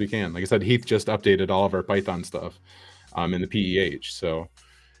often as we can. Like I said, Heath just updated all of our Python stuff in the PEH. So,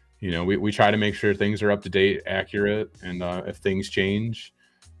 you know, we try to make sure things are up to date, accurate, and if things change,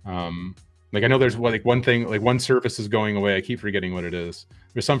 like, I know there's one thing, like one service is going away. I keep forgetting what it is.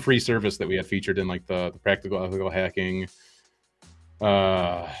 There's some free service that we had featured in like the practical ethical hacking,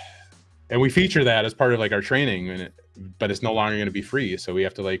 and we feature that as part of like our training, but it's no longer going to be free. So we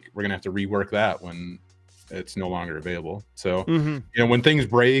have to we're going to have to rework that when it's no longer available. So, you know, when things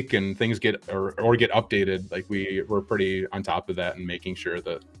break and things get or get updated, like we're pretty on top of that and making sure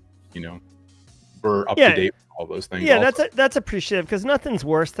that, you know, we're up to date with all those things. Yeah, that's appreciative, because nothing's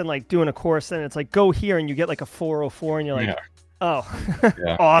worse than like doing a course and it's like, go here, and you get like a 404 and you're like, oh,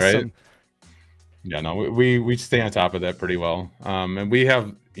 awesome. Right? Yeah, no, we stay on top of that pretty well. And we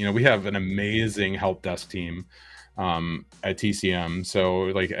have an amazing help desk team at TCM. So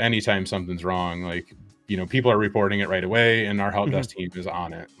like, anytime something's wrong, like, you know, people are reporting it right away, and our help desk team is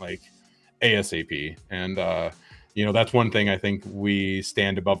on it like ASAP. And you know, that's one thing I think we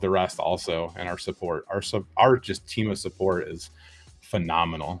stand above the rest also. And our support, our just team of support is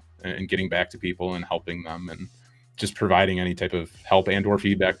phenomenal, and getting back to people and helping them and just providing any type of help and or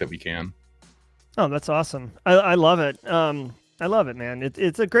feedback that we can. Oh, that's awesome. I love it. I love it, man.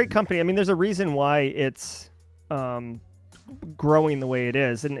 It's a great company. I mean, there's a reason why it's growing the way it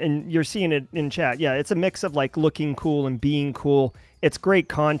is, and you're seeing it in chat. Yeah, it's a mix of like looking cool and being cool. It's great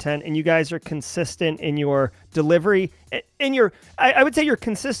content, and you guys are consistent in your delivery. I would say you're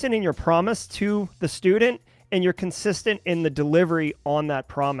consistent in your promise to the student, and you're consistent in the delivery on that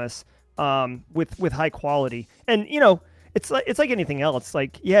promise with high quality. And you know, it's like anything else.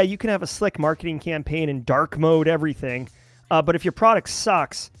 Like, yeah, you can have a slick marketing campaign and dark mode everything, but if your product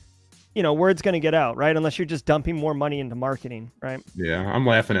sucks, you know, word's going to get out, right? Unless you're just dumping more money into marketing, right? Yeah, I'm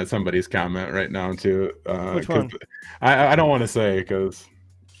laughing at somebody's comment right now too. Which one? I don't want to say, because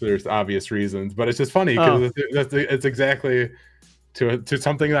there's obvious reasons, but it's just funny because it's exactly to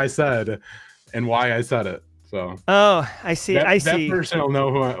something I said and why I said it. So I see. That person will know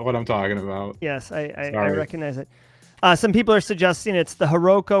what I'm talking about. Yes, I recognize it. Some people are suggesting it's the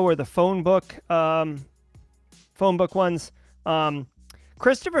Heroku or the phone book ones.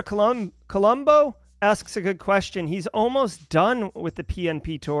 Christopher Colombo asks a good question. He's almost done with the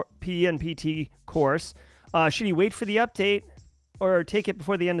PNPT course. Should he wait for the update or take it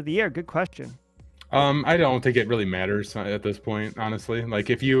before the end of the year? Good question. I don't think it really matters at this point, honestly.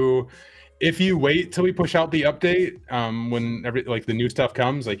 Like, if you wait till we push out the update, when the new stuff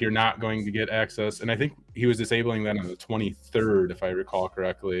comes, like, you're not going to get access. And I think he was disabling that on the 23rd, if I recall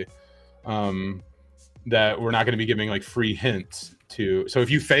correctly, that we're not going to be giving like free hints to. So if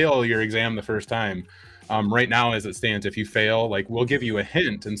you fail your exam the first time, right now as it stands, if you fail, like, we'll give you a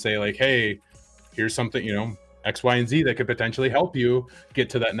hint and say like, hey, here's something, you know, X, Y, and Z that could potentially help you get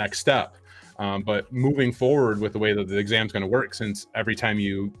to that next step. But moving forward with the way that the exam is going to work, since every time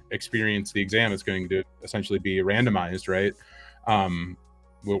you experience the exam, it's going to essentially be randomized, right?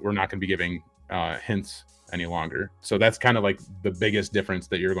 We're not going to be giving hints any longer. So that's kind of like the biggest difference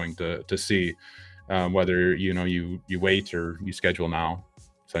that you're going to see, whether, you know, you wait or you schedule now,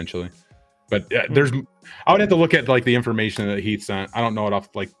 essentially. But I would have to look at like the information that Heath sent. I don't know it off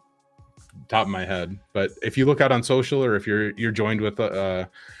like top of my head, but if you look out on social, or if you're joined with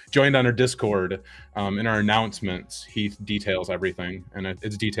joined on our Discord, in our announcements, Heath details everything, and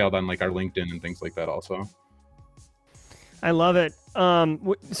it's detailed on like our LinkedIn and things like that also. I love it.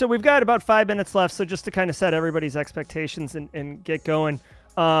 So we've got about 5 minutes left. So just to kind of set everybody's expectations and get going,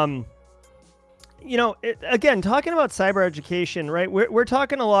 you know, again, talking about cyber education, right? We're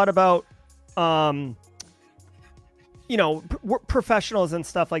talking a lot about, you know, professionals and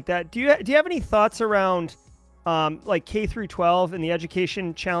stuff like that. Do you have any thoughts around like K through 12 and the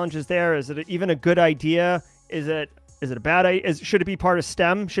education challenges there? Is it even a good idea? Is it a bad idea? Should it be part of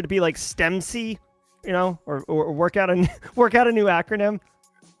STEM? Should it be like STEMC, you know, or work out a new acronym?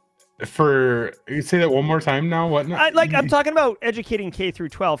 You say that one more time now. What? I'm talking about educating K through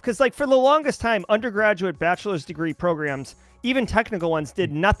 12, because like for the longest time, undergraduate bachelor's degree programs, even technical ones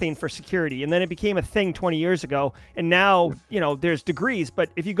did nothing for security. And then it became a thing 20 years ago. And now, you know, there's degrees. But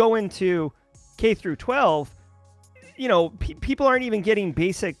if you go into K through 12, you know, people aren't even getting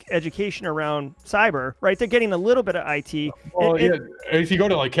basic education around cyber, right? They're getting a little bit of IT. Well, yeah. If you go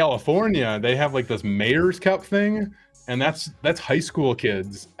to like California, they have like this Mayor's Cup thing, and that's high school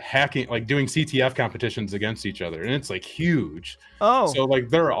kids hacking, like doing CTF competitions against each other, and it's like huge. Oh, so like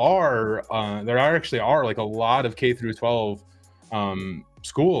there actually are like a lot of K through 12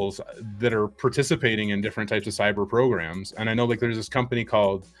 schools that are participating in different types of cyber programs, and I know like there's this company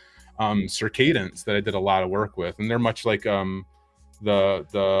called Circadence that I did a lot of work with, and they're much like the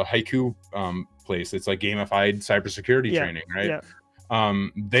Haiku place. It's like gamified cybersecurity training, right? Yeah.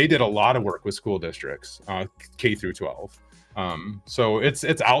 They did a lot of work with school districts, K through 12. So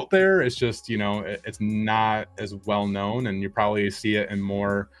it's out there. It's just, you know, it's not as well known, and you probably see it in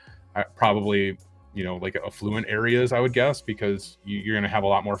more probably, you know, like affluent areas, I would guess, because you're going to have a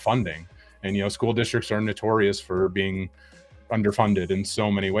lot more funding, and you know, school districts are notorious for being underfunded in so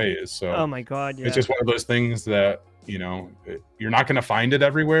many ways. So oh my God, yeah. It's just one of those things that, you know, you're not going to find it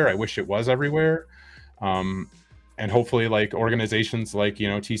everywhere. I wish it was everywhere. And hopefully like organizations like, you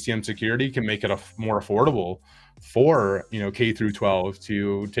know, TCM Security can make it more affordable for, you know, K through 12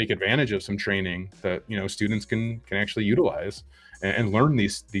 to take advantage of some training that, you know, students can actually utilize and learn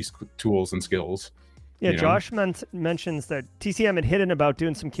these tools and skills. Yeah, Josh mentions that TCM had hidden about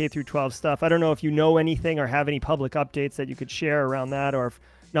doing some K through 12 stuff. I don't know if you know anything or have any public updates that you could share around that, or if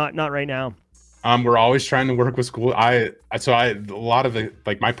not right now. We're always trying to work with school. A lot of the,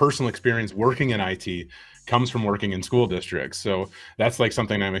 like my personal experience working in IT comes from working in school districts. So that's like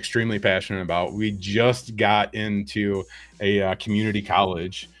something I'm extremely passionate about. We just got into a community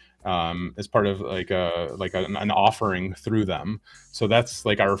college as part of like an offering through them. So that's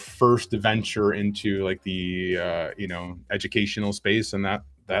like our first venture into like the you know, educational space and that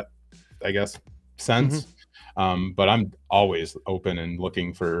I guess sense. But I'm always open and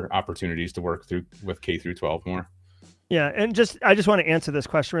looking for opportunities to work with K through 12 more. Yeah, and I just want to answer this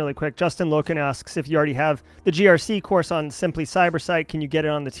question really quick. Justin Loken asks if you already have the GRC course on Simply Cyber site, can you get it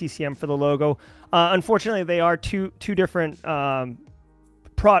on the TCM for the logo? Unfortunately, they are two different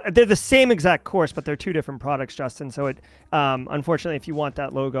they're the same exact course, but they're two different products, Justin. So it unfortunately, if you want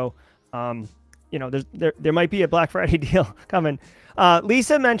that logo, you know, there might be a Black Friday deal coming.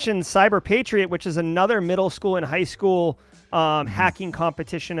 Lisa mentioned Cyber Patriot, which is another middle school and high school hacking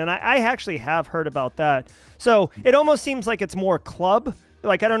competition, and I actually have heard about that. So it almost seems like it's more club.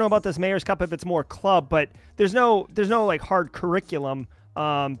 Like I don't know about this Mayor's Cup if it's more club, but there's no like hard curriculum.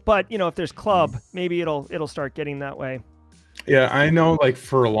 But you know, if there's club, maybe it'll start getting that way. Yeah, I know like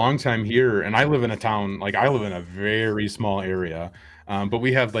for a long time here, and I live in a town, like I live in a very small area, but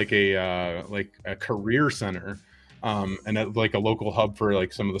we have like a career center and like a local hub for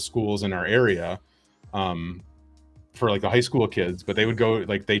like some of the schools in our area for like the high school kids. But they would go,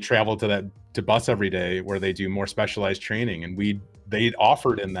 like they travel to bus every day where they do more specialized training, and they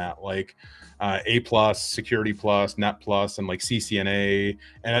offered in that like A+, Security Plus, Net Plus, and like CCNA,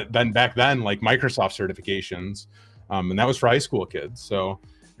 and then back then like Microsoft certifications. And that was for high school kids. So,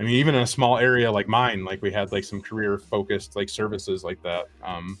 I mean, even in a small area like mine, like we had like some career focused like services like that.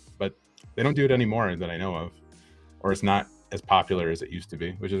 But they don't do it anymore that I know of, or it's not as popular as it used to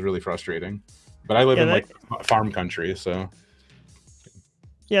be, which is really frustrating. But I live in like farm country, so.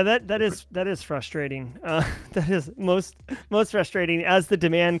 Yeah, that is frustrating. That is most frustrating as the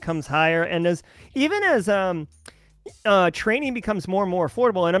demand comes higher, and as training becomes more and more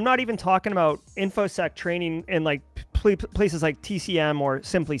affordable. And I'm not even talking about InfoSec training in like places like TCM or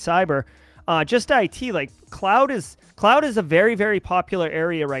Simply Cyber. Just IT, like cloud is a very, very popular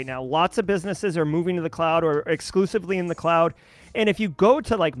area right now. Lots of businesses are moving to the cloud or exclusively in the cloud. And if you go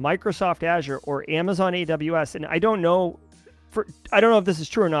to like Microsoft Azure or Amazon AWS, and I don't know if this is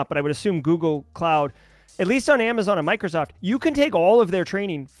true or not, but I would assume Google Cloud, at least on Amazon and Microsoft, you can take all of their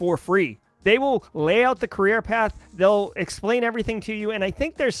training for free. They will lay out the career path. They'll explain everything to you. And I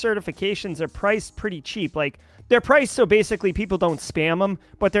think their certifications are priced pretty cheap. Like they're priced so basically people don't spam them,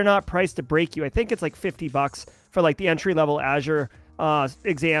 but they're not priced to break you. I think it's like $50 for like the entry level Azure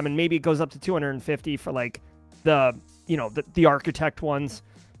exam, and maybe it goes up to $250 for like the architect ones.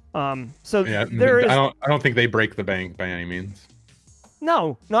 So yeah, I don't think they break the bank by any means.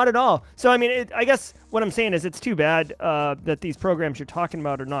 No, not at all. So, I mean, I guess what I'm saying is it's too bad that these programs you're talking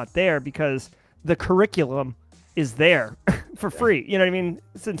about are not there, because the curriculum is there for free. You know what I mean?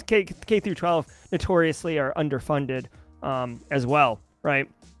 Since K through 12 notoriously are underfunded as well, right?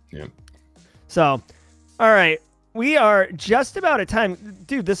 Yeah. So, all right. We are just about at time.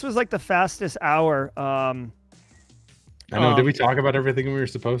 Dude, this was like the fastest hour. I know. Did we talk about everything we were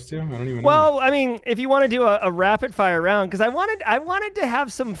supposed to? I don't even know. Well, I mean, if you want to do a rapid fire round, because I wanted to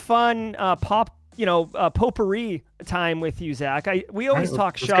have some fun potpourri time with you, Zach. We always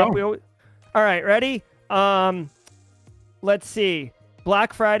talk shop. All right, ready? Let's see.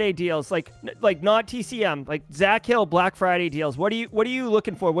 Black Friday deals, like not TCM, like Zach Hill Black Friday deals. What are you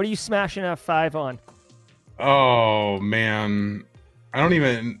looking for? What are you smashing F5 on? Oh man,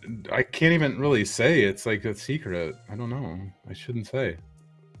 I can't even really say. It's like a secret. I don't know. I shouldn't say.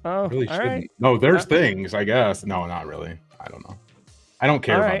 Oh, really all shouldn't. Right. No, there's things, I guess. No, not really. I don't know. I don't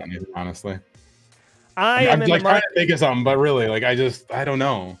care about anything, honestly. I'm like trying to think of something, but really, like, I don't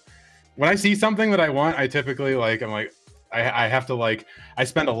know. When I see something that I want, I typically I'm like, I have to I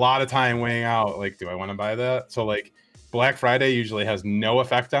spend a lot of time weighing out, like, do I want to buy that? So like Black Friday usually has no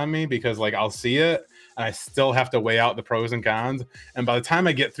effect on me because like I'll see it and I still have to weigh out the pros and cons. And by the time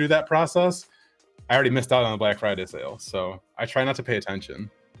I get through that process, I already missed out on the Black Friday sale. So I try not to pay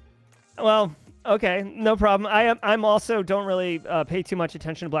attention. Well, okay, no problem. I'm also don't really pay too much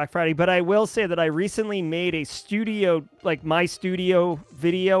attention to Black Friday, but I will say that I recently made a studio, like my studio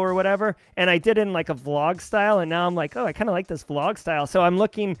video or whatever, and I did it in like a vlog style, and now I'm like, oh, I kind of like this vlog style. So I'm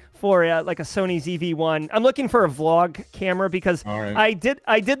looking for like a Sony ZV-1. I'm looking for a vlog camera because I did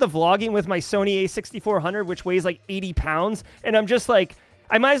the vlogging with my Sony A6400, which weighs like 80 pounds, and I'm just like,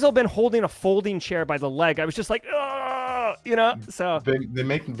 I might as well have been holding a folding chair by the leg. I was just like, oh, so. They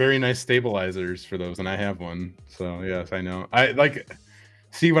make very nice stabilizers for those, and I have one. So, yes, I know. I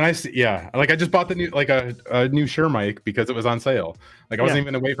just bought the new, a new Shure mic because it was on sale. Like, I wasn't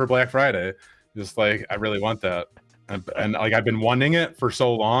even going to wait for Black Friday. Just like, I really want that. And like, I've been wanting it for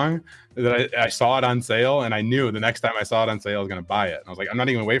so long that I saw it on sale, and I knew the next time I saw it on sale, I was going to buy it. And I was like, I'm not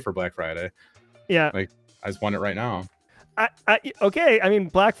even going to wait for Black Friday. Yeah. Like, I just want it right now. Okay, I mean,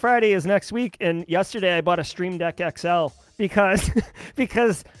 Black Friday is next week, and yesterday I bought a Stream Deck XL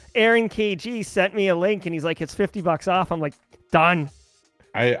because Aaron KG sent me a link, and he's like, it's $50 off. I'm like, done.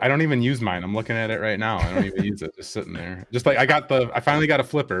 I don't even use mine. I'm looking at it right now. I don't even use it. Just sitting there. Just like I finally got a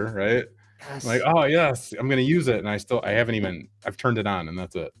flipper, right? Yes. I'm like, oh yes, I'm gonna use it, and I've turned it on, and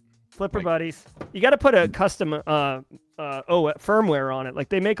that's it. Flipper buddies. You got to put a custom firmware on it. Like,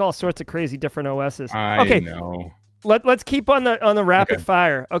 they make all sorts of crazy different OSs. I know. Let's keep on the rapid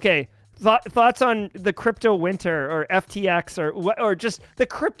fire. Okay, thoughts on the crypto winter or FTX or just the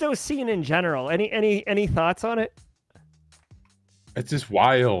crypto scene in general? Any thoughts on it? It's just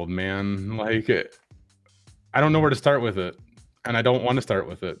wild, man. Like, I don't know where to start with it, and I don't want to start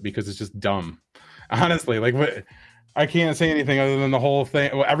with it because it's just dumb. Honestly, like, I can't say anything other than the whole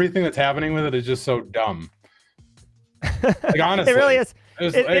thing. Everything that's happening with it is just so dumb. Like, honestly, it really is.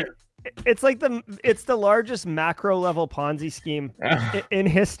 It's like it's the largest macro level Ponzi scheme in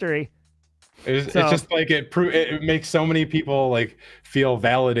history. It's just like it makes so many people like feel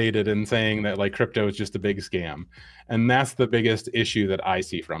validated in saying that like crypto is just a big scam, and that's the biggest issue that I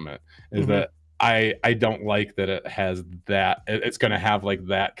see from it is that I don't like that it has that. It's going to have like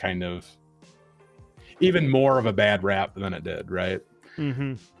that kind of even more of a bad rap than it did, right?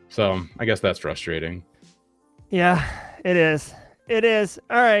 So I guess that's frustrating. Yeah, it is. It is.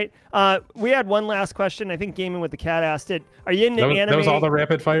 All right. We had one last question. I think Gaming with the Cat asked it. Are you into anime? That was all the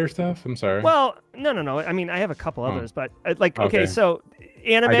rapid fire stuff? I'm sorry. Well, no. I mean, I have a couple others, but okay, so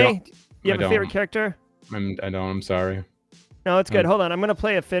anime, you have a favorite character? I don't. I'm sorry. No, it's good. Hold on. I'm going to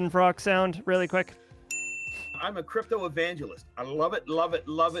play a Finfrock sound really quick. I'm a crypto evangelist. I love it, love it,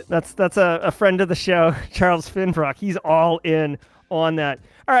 love it. That's a friend of the show, Charles Finfrock. He's all in on that.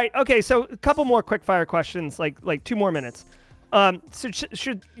 All right. Okay, so a couple more quick fire questions, like 2 more minutes. So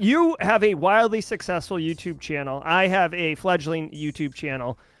should you have a wildly successful YouTube channel? I have a fledgling YouTube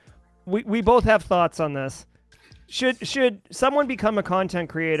channel. We both have thoughts on this. Should someone become a content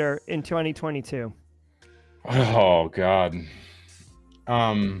creator in 2022? Oh God.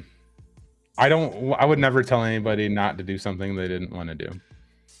 I would never tell anybody not to do something they didn't want to do.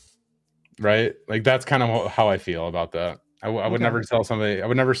 Right? Like, that's kind of how I feel about that. I would never tell somebody, I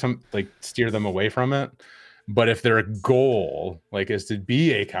would never steer them away from it. But if their goal is to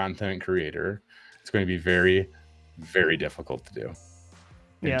be a content creator, it's going to be very, very difficult to do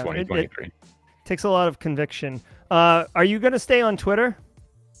in 2023. It takes a lot of conviction. Are you going to stay on Twitter?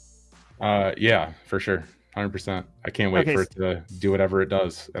 Yeah, for sure. 100%. I can't wait for it to do whatever it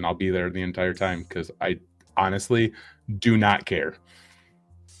does, and I'll be there the entire time because I honestly do not care.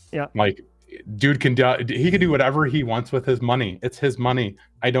 Yeah. Like, dude can do whatever he wants with his money. It's his money.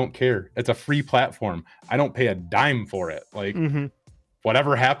 I don't care. It's a free platform. I don't pay a dime for it. Like,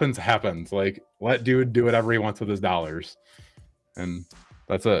 whatever happens. Like, let dude do whatever he wants with his dollars, and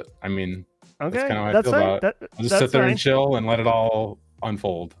that's it. I mean, That's Okay, kind of how I that's feel fine. about it. I'll just That's sit there fine. and chill and let it all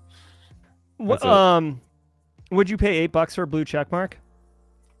unfold. That's Would you pay $8 for a blue check mark?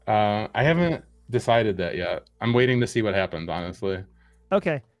 I haven't decided that yet. I'm waiting to see what happens, honestly.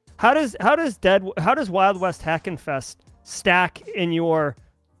 Okay. How does Wild West Hackin' Fest stack in your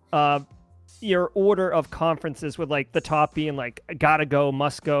order of conferences, with like the top being like gotta go,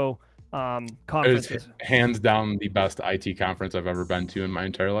 must go conferences? It's hands down the best IT conference I've ever been to in my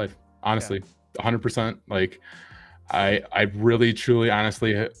entire life. Honestly, 100%. Like, I really, truly,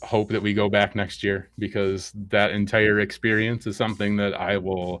 honestly hope that we go back next year, because that entire experience is something that I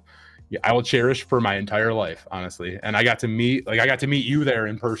will cherish for my entire life, honestly. And I got to meet you there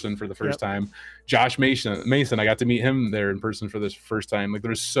in person for the first time. Josh Mason, I got to meet him there in person for this first time. Like,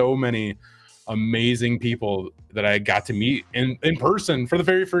 there's so many amazing people that I got to meet in person for the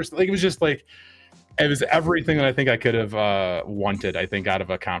very first. Like, it was just like, it was everything that I think I could have wanted, I think, out of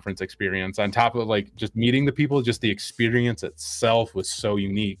a conference experience. On top of like just meeting the people, just the experience itself was so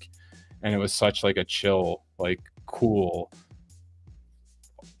unique, and it was such like a chill, like cool,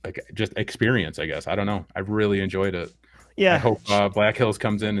 like just experience, I guess. I don't know. I really enjoyed it. Yeah. I hope Black Hills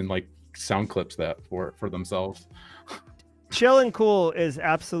comes in and like sound clips that for themselves. Chill and cool is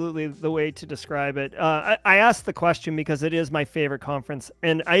absolutely the way to describe it. I asked the question because it is my favorite conference,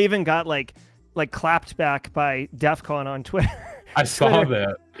 and I even got like clapped back by DEF CON on Twitter. I saw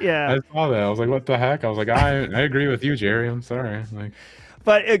that. Yeah. I saw that. I was like, what the heck? I was like, I agree with you, Jerry. I'm sorry. Like,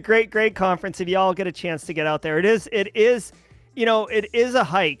 but a great conference. If y'all get a chance to get out there, it is, you know, it is a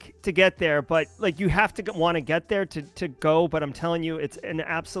hike to get there, but like you have to want to get there to go. But I'm telling you, it's an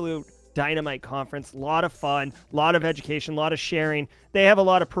absolute dynamite conference. A lot of fun, a lot of education, a lot of sharing. They have a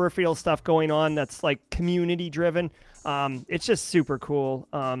lot of peripheral stuff going on that's like community driven. It's just super cool.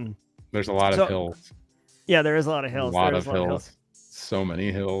 There's a lot of hills. Yeah, there is a lot of hills. A lot of hills. So many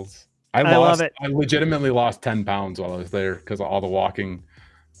hills. I love it. I legitimately lost 10 pounds while I was there because of all the walking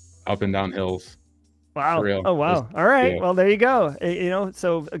up and down hills. Wow. Oh, wow. All right. Yeah. Well, there you go. You know,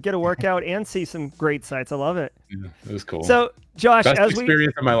 so get a workout and see some great sights. I love it. Yeah, it was cool. So, Josh, best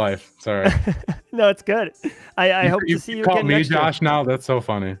experience of my life. Sorry. No, it's good. I hope to see you again next year. Call me Josh now. That's so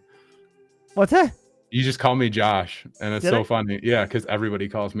funny. What's that? You just call me Josh, and it's so funny. Yeah, because everybody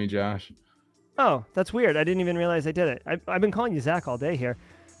calls me Josh. Oh, that's weird. I didn't even realize I did it. I've been calling you Zach all day here.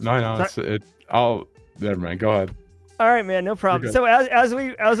 No, never mind. Go ahead. All right, man. No problem. So as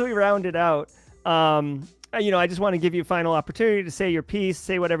we round it out, you know, I just want to give you a final opportunity to say your piece,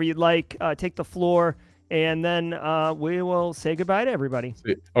 say whatever you'd like, take the floor, and then we will say goodbye to everybody.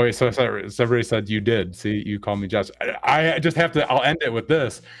 Okay, so everybody said you did. See, you call me Josh. I just have to, I'll end it with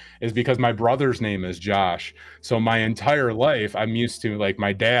this, is because my brother's name is Josh. So my entire life, I'm used to like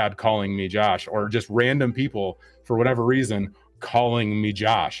my dad calling me Josh, or just random people for whatever reason calling me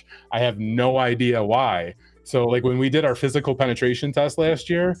Josh. I have no idea why. So like when we did our physical penetration test last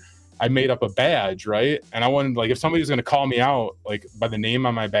year, I made up a badge, right? And I wanted, like, if somebody was going to call me out, like, by the name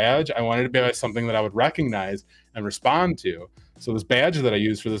on my badge, I wanted it to be like something that I would recognize and respond to. So this badge that I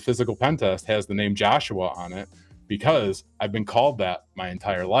use for this physical pen test has the name Joshua on it, because I've been called that my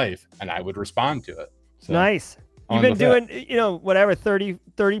entire life, and I would respond to it. So, nice. You've been doing, you know, whatever, 30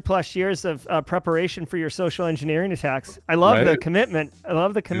 plus years of preparation for your social engineering attacks. I love the commitment. I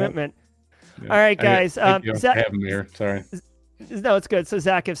love the commitment. Yeah. Yeah. All right, guys. Zach, I have him here. Sorry. No, it's good. So,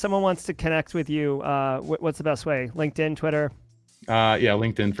 Zach, if someone wants to connect with you, what's the best way? LinkedIn, Twitter? Yeah,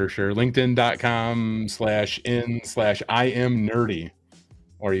 LinkedIn for sure. LinkedIn.com/in/IamNerdy.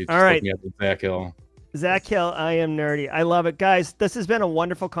 Or you just look me up at Zach Hill. Zach Hill, I am nerdy. I love it. Guys, this has been a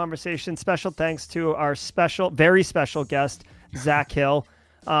wonderful conversation. Special thanks to our very special guest, Zach Hill,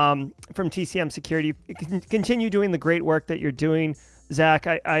 from TCM Security. Continue doing the great work that you're doing, Zach.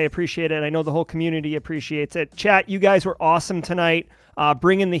 I appreciate it. I know the whole community appreciates it. Chat, you guys were awesome tonight.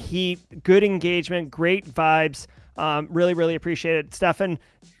 Bringing the heat, good engagement, great vibes. Really, really appreciate it. Stefan's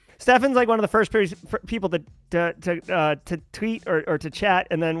like one of the first people to tweet or to chat,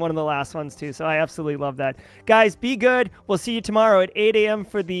 and then one of the last ones too. So I absolutely love that. Guys, be good. We'll see you tomorrow at 8 a.m.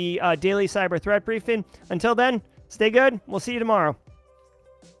 for the daily cyber threat briefing. Until then, stay good. We'll see you tomorrow.